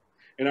cost stroke.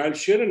 And I'll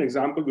share an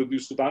example with you.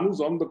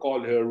 Sutanu's on the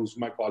call here, who's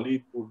my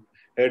colleague who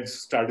heads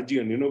strategy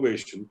and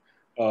innovation.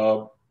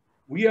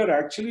 We are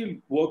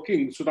actually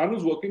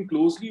Sutanu's working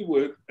closely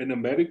with an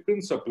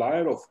American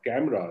supplier of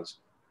cameras,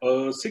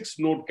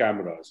 6-node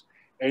cameras.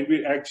 And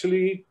we're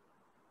actually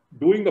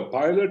doing a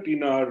pilot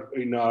in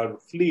our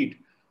fleet,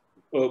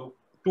 two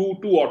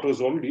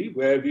autos only,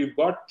 where we've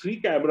got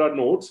 3 camera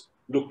nodes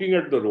looking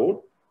at the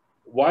road,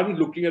 1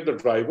 looking at the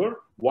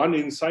driver, 1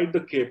 inside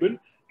the cabin,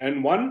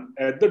 and 1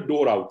 at the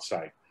door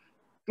outside,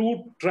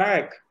 to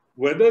track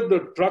whether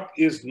the truck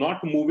is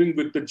not moving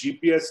with the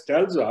GPS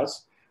tells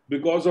us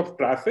because of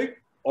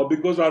traffic or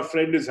because our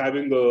friend is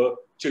having a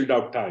chilled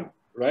out time,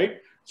 right?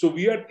 So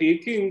we are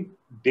taking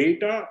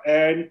data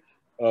and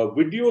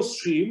video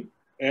stream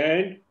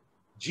and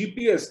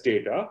GPS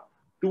data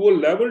to a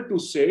level to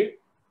say,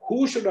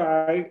 who should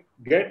I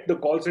get the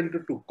call center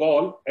to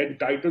call and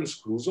tighten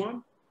screws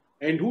on?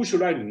 And who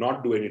should I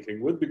not do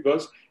anything with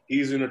because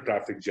he's in a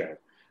traffic jam?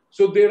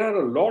 So there are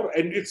a lot,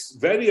 and it's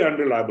very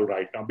unreliable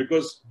right now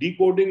because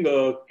decoding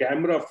a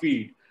camera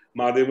feed,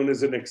 Madhavan,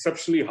 is an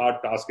exceptionally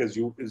hard task, as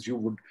you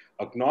would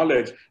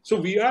acknowledge. So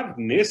we are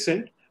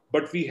nascent,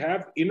 but we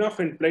have enough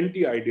and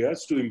plenty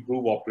ideas to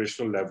improve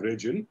operational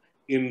leverage in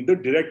the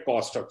direct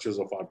cost structures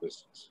of our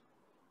business.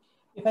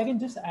 If I can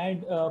just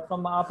add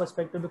from our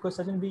perspective, because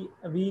Sachin, we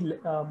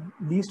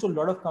lease to a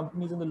lot of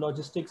companies in the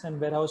logistics and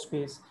warehouse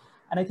space,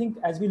 and I think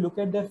as we look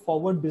at their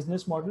forward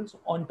business models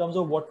on terms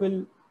of what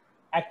will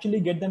actually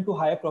get them to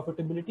higher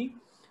profitability,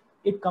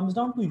 it comes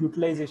down to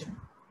utilization,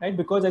 right?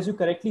 Because as you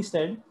correctly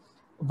said,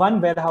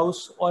 one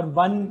warehouse or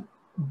one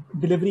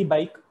delivery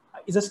bike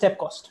is a step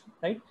cost,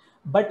 right?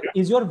 But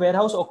is your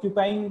warehouse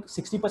occupying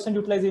 60%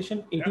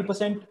 utilization,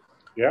 80%?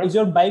 Yeah. Is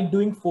your bike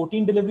doing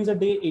 14 deliveries a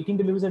day, 18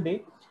 deliveries a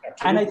day?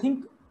 Absolutely. And I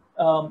think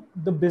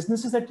the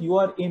businesses that you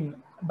are in,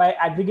 by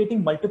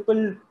aggregating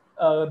multiple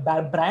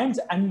brands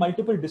and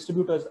multiple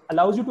distributors,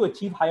 allows you to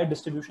achieve higher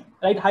distribution,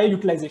 right? Higher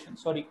utilization,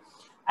 sorry.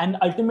 And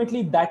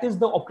ultimately, that is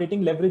the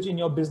operating leverage in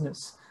your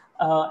business.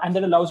 And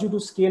that allows you to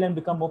scale and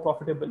become more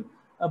profitable.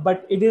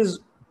 But it is,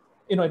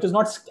 it is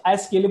not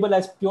as scalable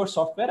as pure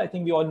software. I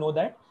think we all know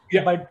that.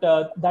 Yeah. But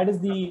that is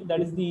the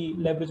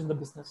leverage in the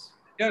business.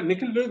 Yeah,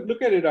 Nikhil,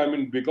 look at it. I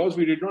mean, because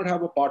we did not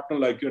have a partner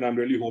like you, and I'm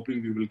really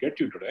hoping we will get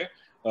you today.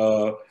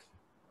 We're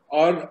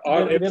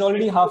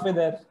already halfway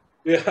there.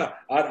 Yeah,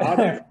 our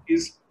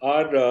RFPs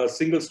are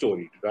single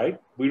storied, right?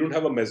 We don't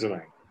have a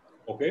mezzanine.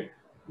 Okay.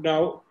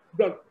 Now,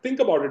 think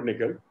about it,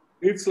 Nikhil.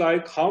 It's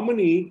like how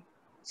many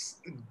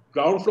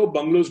ground floor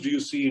bungalows do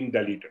you see in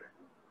Delhi today,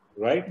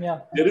 right? Yeah.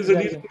 There is a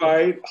reason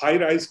why high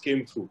rise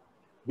came through.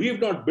 We have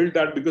not built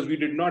that because we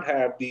did not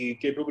have the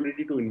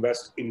capability to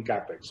invest in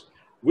capex.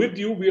 With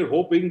you, we are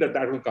hoping that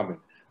will come in.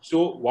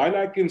 So while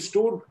I can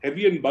store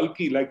heavy and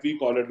bulky, like we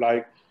call it,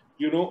 like,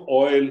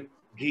 oil,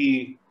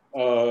 ghee,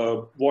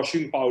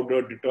 washing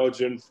powder,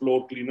 detergent,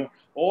 floor cleaner,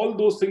 all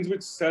those things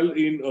which sell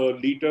in a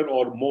liter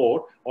or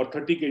more, or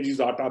 30 kgs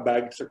atta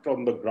bag, etc.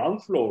 on the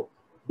ground floor,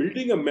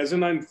 building a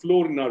mezzanine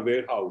floor in our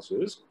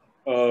warehouses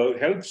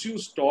helps you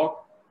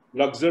stock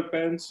Luxor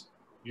pens,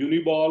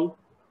 Uniball,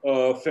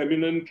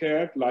 feminine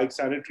care like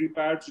sanitary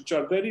pads, which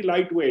are very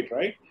lightweight,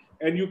 right?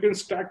 And you can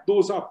stack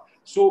those up.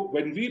 So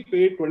when we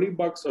pay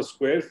 $20 a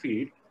square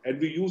feet and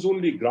we use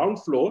only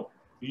ground floor,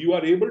 you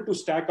are able to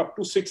stack up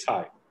to 6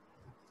 high.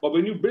 But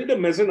when you build a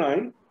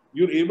mezzanine,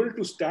 you're able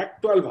to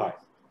stack 12 high.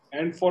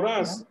 And for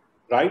us,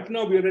 right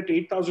now, we are at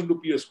 8,000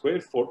 rupees a square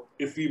foot.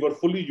 If we were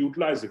fully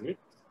utilizing it,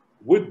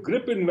 with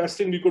grip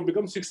investing, we could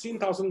become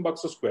 16,000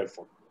 bucks a square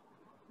foot.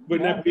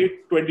 When I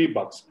paid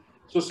 $20.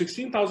 So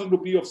 16,000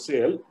 rupees of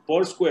sale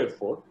per square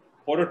foot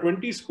for a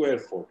 20 square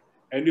foot.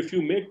 And if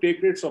you make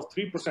take rates of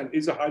 3%,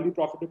 is a highly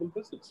profitable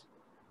business.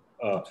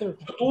 So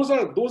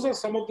those are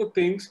some of the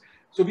things.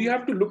 So we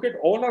have to look at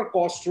all our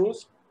cost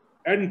rows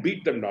and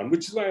beat them down,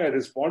 which is why I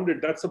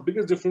responded. That's the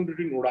biggest difference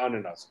between Udaan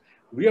and us.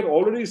 We are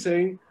already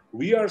saying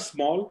we are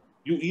small.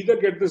 You either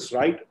get this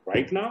right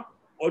now,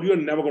 or you're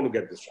never going to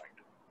get this right.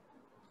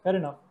 Fair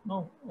enough.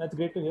 No, that's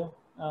great to hear.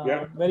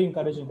 Very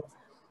encouraging.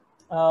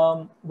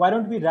 Why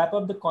don't we wrap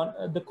up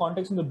the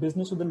context in the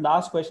business with the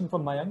last question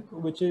from Mayank,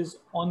 which is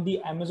on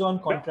the Amazon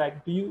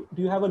contract. Do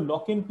you have a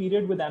lock-in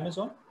period with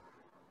Amazon?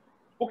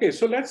 Okay,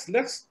 so let's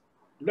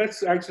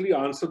actually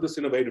answer this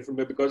in a very different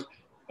way because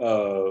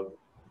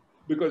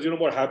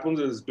what happens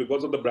is,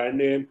 because of the brand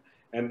name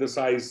and the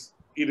size,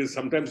 it is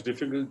sometimes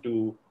difficult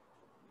to.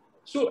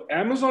 So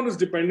Amazon is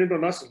dependent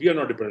on us. We are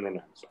not dependent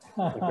on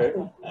Amazon. Okay,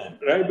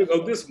 right?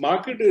 Because this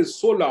market is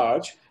so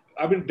large.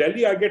 I mean,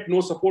 Delhi, I get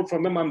no support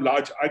from them. I'm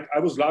large. I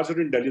was larger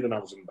in Delhi than I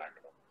was in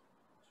Bangalore.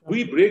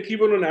 We break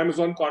even on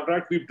Amazon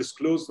contract. We've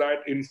disclosed that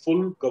in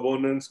full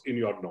governance in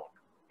your note.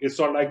 It's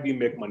not like we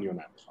make money on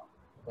Amazon,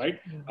 right?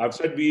 I've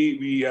said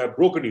we have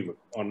broken even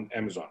on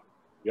Amazon.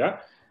 Yeah.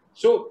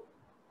 So,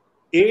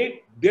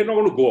 they're not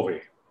going to go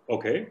away,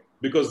 okay,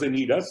 because they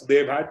need us.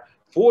 They've had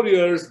 4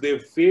 years.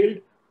 They've failed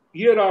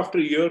year after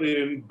year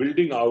in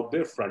building out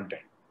their front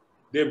end.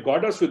 They've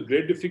got us with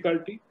great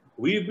difficulty.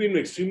 We've been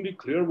extremely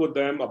clear with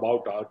them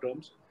about our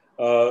terms.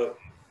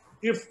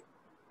 If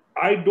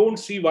I don't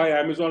see why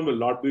Amazon will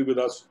not be with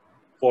us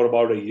for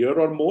about a year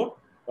or more,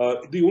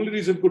 the only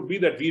reason could be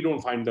that we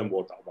don't find them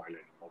worth our while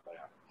anymore.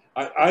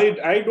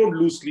 I don't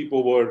lose sleep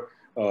over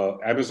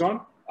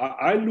Amazon.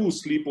 I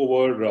lose sleep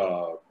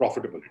over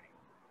profitability.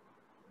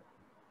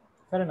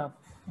 Fair enough.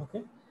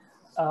 Okay.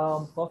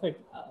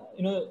 Perfect.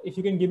 If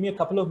you can give me a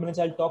couple of minutes,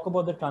 I'll talk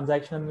about the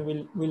transaction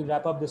and we'll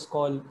wrap up this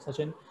call,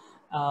 Sachin.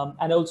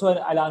 And also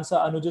I'll answer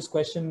Anuj's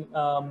question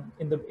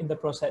in the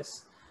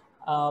process.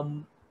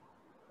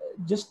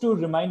 Just to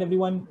remind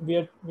everyone,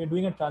 we're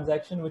doing a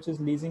transaction which is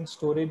leasing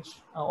storage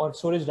or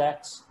storage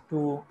racks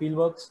to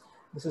Peelworks.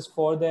 This is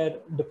for their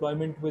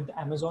deployment with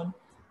Amazon.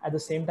 At the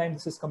same time,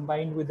 this is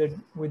combined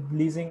with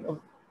leasing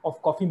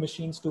of coffee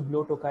machines to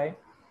Blow Tokai.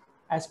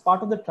 As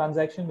part of the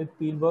transaction with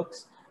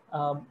Peelworks,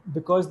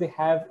 because they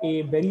have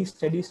a very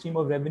steady stream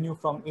of revenue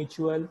from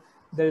HUL,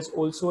 there is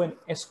also an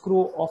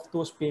escrow of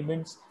those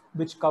payments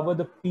which cover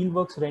the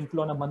Peelworks rental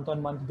on a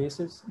month-on-month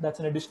basis. That's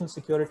an additional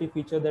security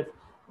feature that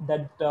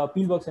that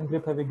Peelworks and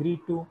Grip have agreed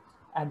to,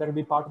 and that will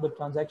be part of the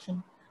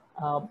transaction.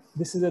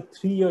 This is a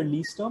 3-year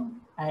lease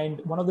term.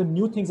 And one of the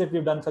new things that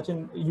we've done,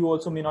 Sachin, you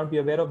also may not be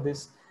aware of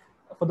this.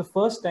 For the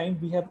first time,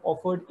 we have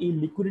offered a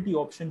liquidity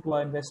option to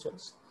our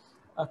investors.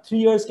 3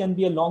 years can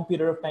be a long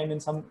period of time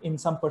in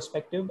some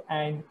perspective,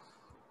 and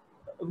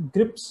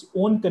Grip's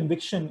own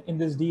conviction in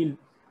this deal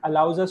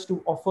allows us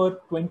to offer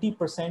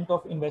 20%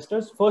 of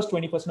investors, first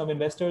 20% of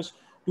investors,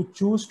 to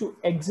choose to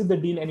exit the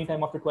deal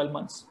anytime after 12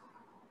 months.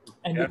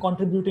 And we're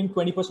contributing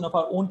 20% of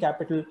our own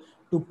capital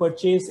to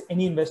purchase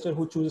any investor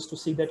who chooses to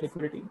seek that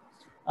liquidity.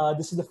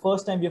 This is the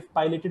first time we have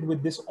piloted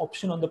with this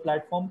option on the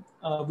platform.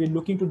 We're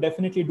looking to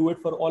definitely do it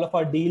for all of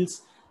our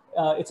deals.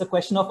 It's a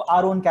question of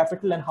our own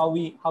capital and how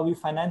we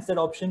finance that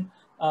option.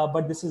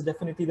 But this is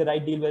definitely the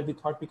right deal where we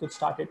thought we could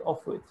start it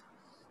off with.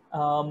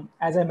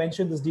 As I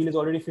mentioned, this deal is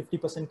already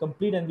 50%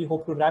 complete, and we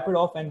hope to wrap it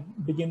off and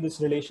begin this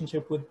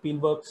relationship with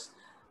Peelworks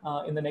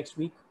in the next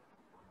week.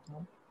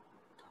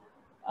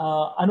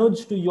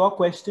 Anuj, to your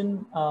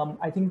question,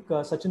 I think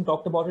Sachin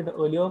talked about it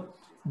earlier.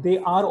 They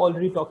are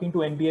already talking to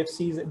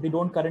NBFCs. They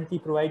don't currently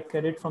provide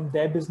credit from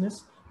their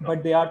business,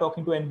 but they are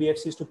talking to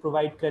NBFCs to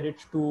provide credit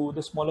to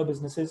the smaller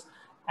businesses.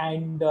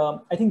 And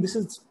I think this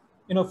is,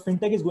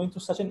 fintech is going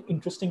through such an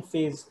interesting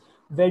phase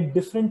where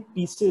different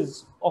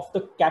pieces of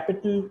the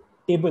capital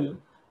table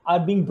are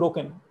being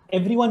broken.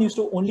 Everyone used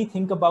to only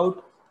think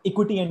about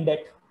equity and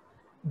debt,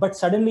 but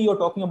suddenly you're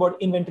talking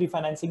about inventory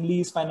financing,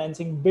 lease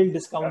financing, bill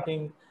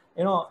discounting,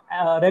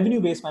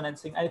 revenue-based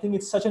financing. I think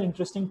it's such an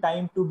interesting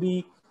time to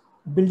be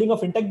building a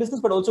fintech business,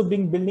 but also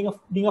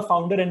being a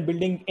founder and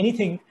building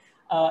anything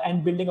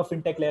and building a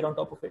fintech layer on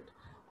top of it.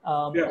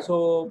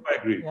 So I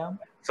agree. Yeah.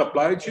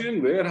 Supply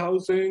chain,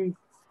 warehousing,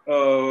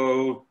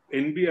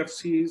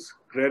 NBFCs,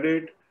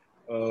 credit,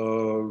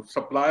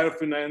 supplier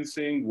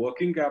financing,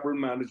 working capital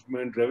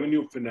management,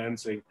 revenue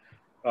financing.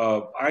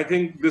 I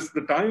think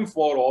the time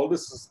for all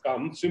this has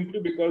come simply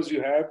because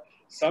you have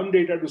some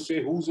data to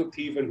say who's a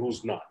thief and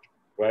who's not,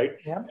 right?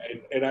 Yeah.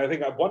 And I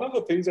think one of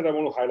the things that I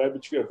want to highlight,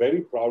 which we are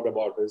very proud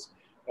about, is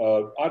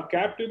our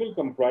cap table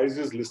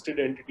comprises listed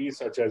entities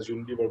such as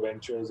Unilever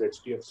Ventures,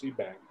 HDFC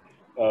Bank,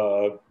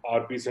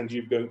 RP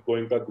Sanjiv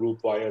Goenka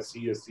Group via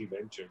CSC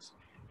Ventures.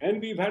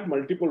 And we've had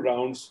multiple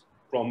rounds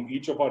from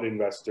each of our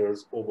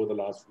investors over the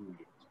last few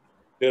years.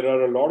 There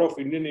are a lot of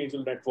Indian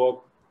Angel Network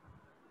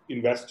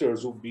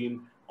investors who've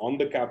been on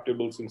the cap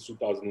table since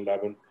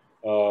 2011.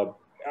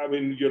 I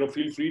mean,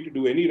 feel free to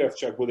do any ref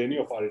check with any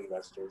of our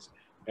investors,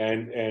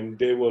 and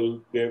they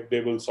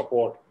will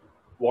support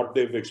what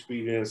they've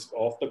experienced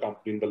of the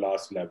company in the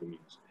last 11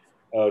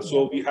 years.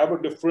 So we have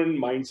a different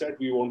mindset.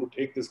 We want to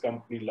take this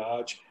company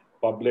large,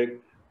 public.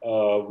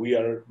 We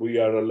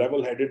are a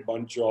level-headed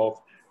bunch of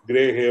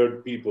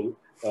gray-haired people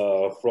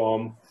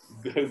from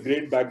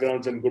great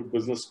backgrounds and good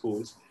business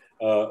schools,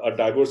 a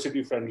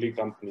diversity-friendly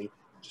company.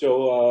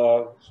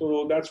 So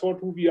that's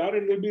who we are,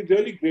 and it'll be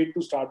really great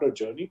to start our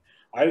journey.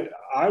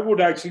 I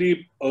would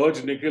actually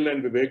urge Nikhil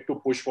and Vivek to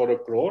push for 1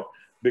 crore,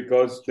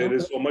 because there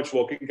is so much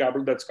working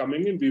capital that's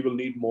coming in. We will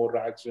need more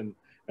racks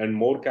and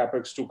more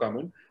capex to come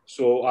in.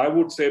 So I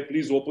would say,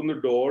 please open the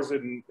doors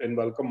and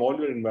welcome all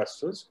your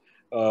investors.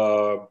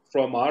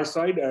 From our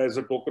side, as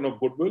a token of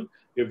goodwill,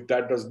 if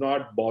that does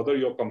not bother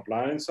your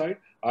compliance side,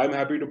 I'm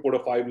happy to put a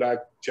 5 lakh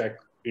check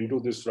into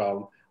this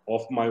round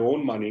of my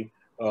own money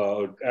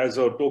as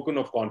a token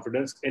of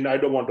confidence, and I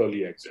don't want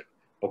early exit.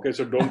 Okay,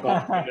 so don't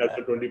count me as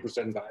the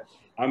 20% guy.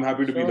 I'm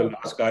happy to be the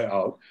last guy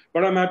out,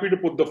 but I'm happy to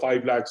put the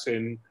 5 lakhs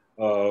in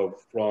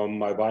from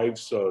my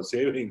wife's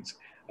savings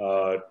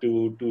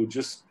to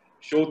just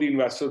show the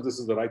investors this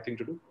is the right thing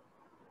to do.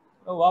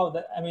 Oh, wow.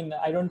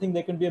 I don't think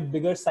there can be a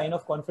bigger sign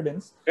of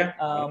confidence. Yeah.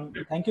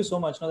 Thank you so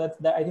much. No,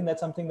 I think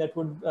that's something that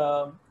would,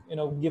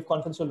 give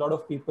confidence to a lot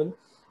of people.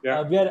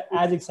 Yeah. We are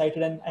as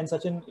excited, and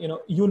Sachin,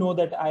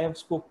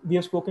 that we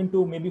have spoken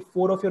to maybe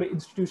 4 of your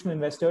institutional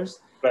investors.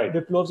 Right.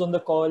 Viplov's on the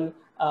call,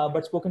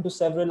 but spoken to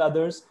several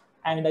others.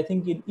 And I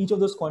think in each of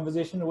those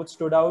conversations, what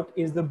stood out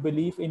is the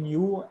belief in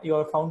you,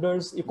 your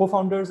founders, your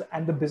co-founders,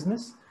 and the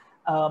business,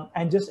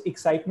 and just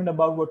excitement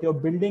about what you're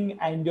building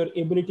and your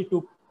ability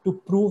to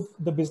prove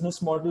the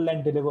business model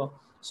and deliver.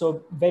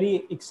 So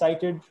very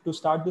excited to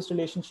start this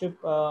relationship.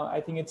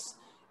 I think it's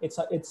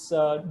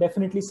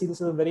definitely see this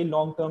as a very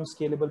long-term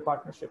scalable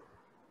partnership.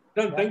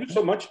 Thank you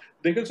so much,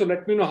 Nikhil. So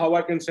let me know how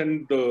I can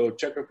send the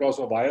check across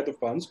or via the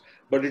funds.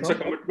 But it's a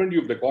commitment.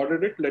 You've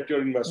recorded it. Let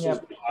your investors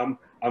know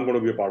I'm going to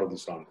be a part of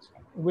this round.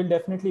 We'll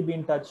definitely be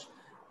in touch.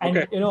 And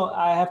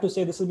I have to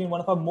say, this has been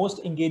one of our most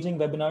engaging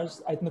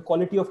webinars. I think the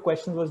quality of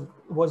questions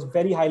was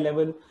very high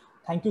level.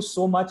 Thank you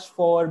so much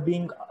for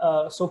being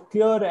so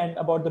clear and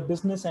about the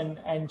business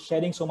and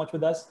sharing so much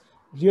with us.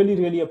 Really,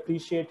 really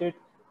appreciate it,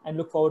 and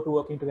look forward to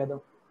working together.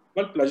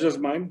 Well, pleasure's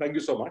mine. Thank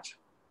you so much.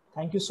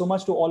 Thank you so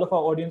much to all of our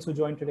audience who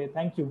joined today.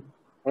 Thank you.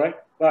 All right.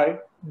 Bye.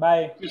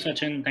 Bye. Thank you,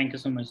 Sachin. Thank you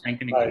so much. Thank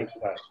you, Nikhil. Bye.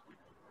 Bye.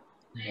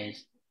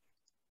 Yes.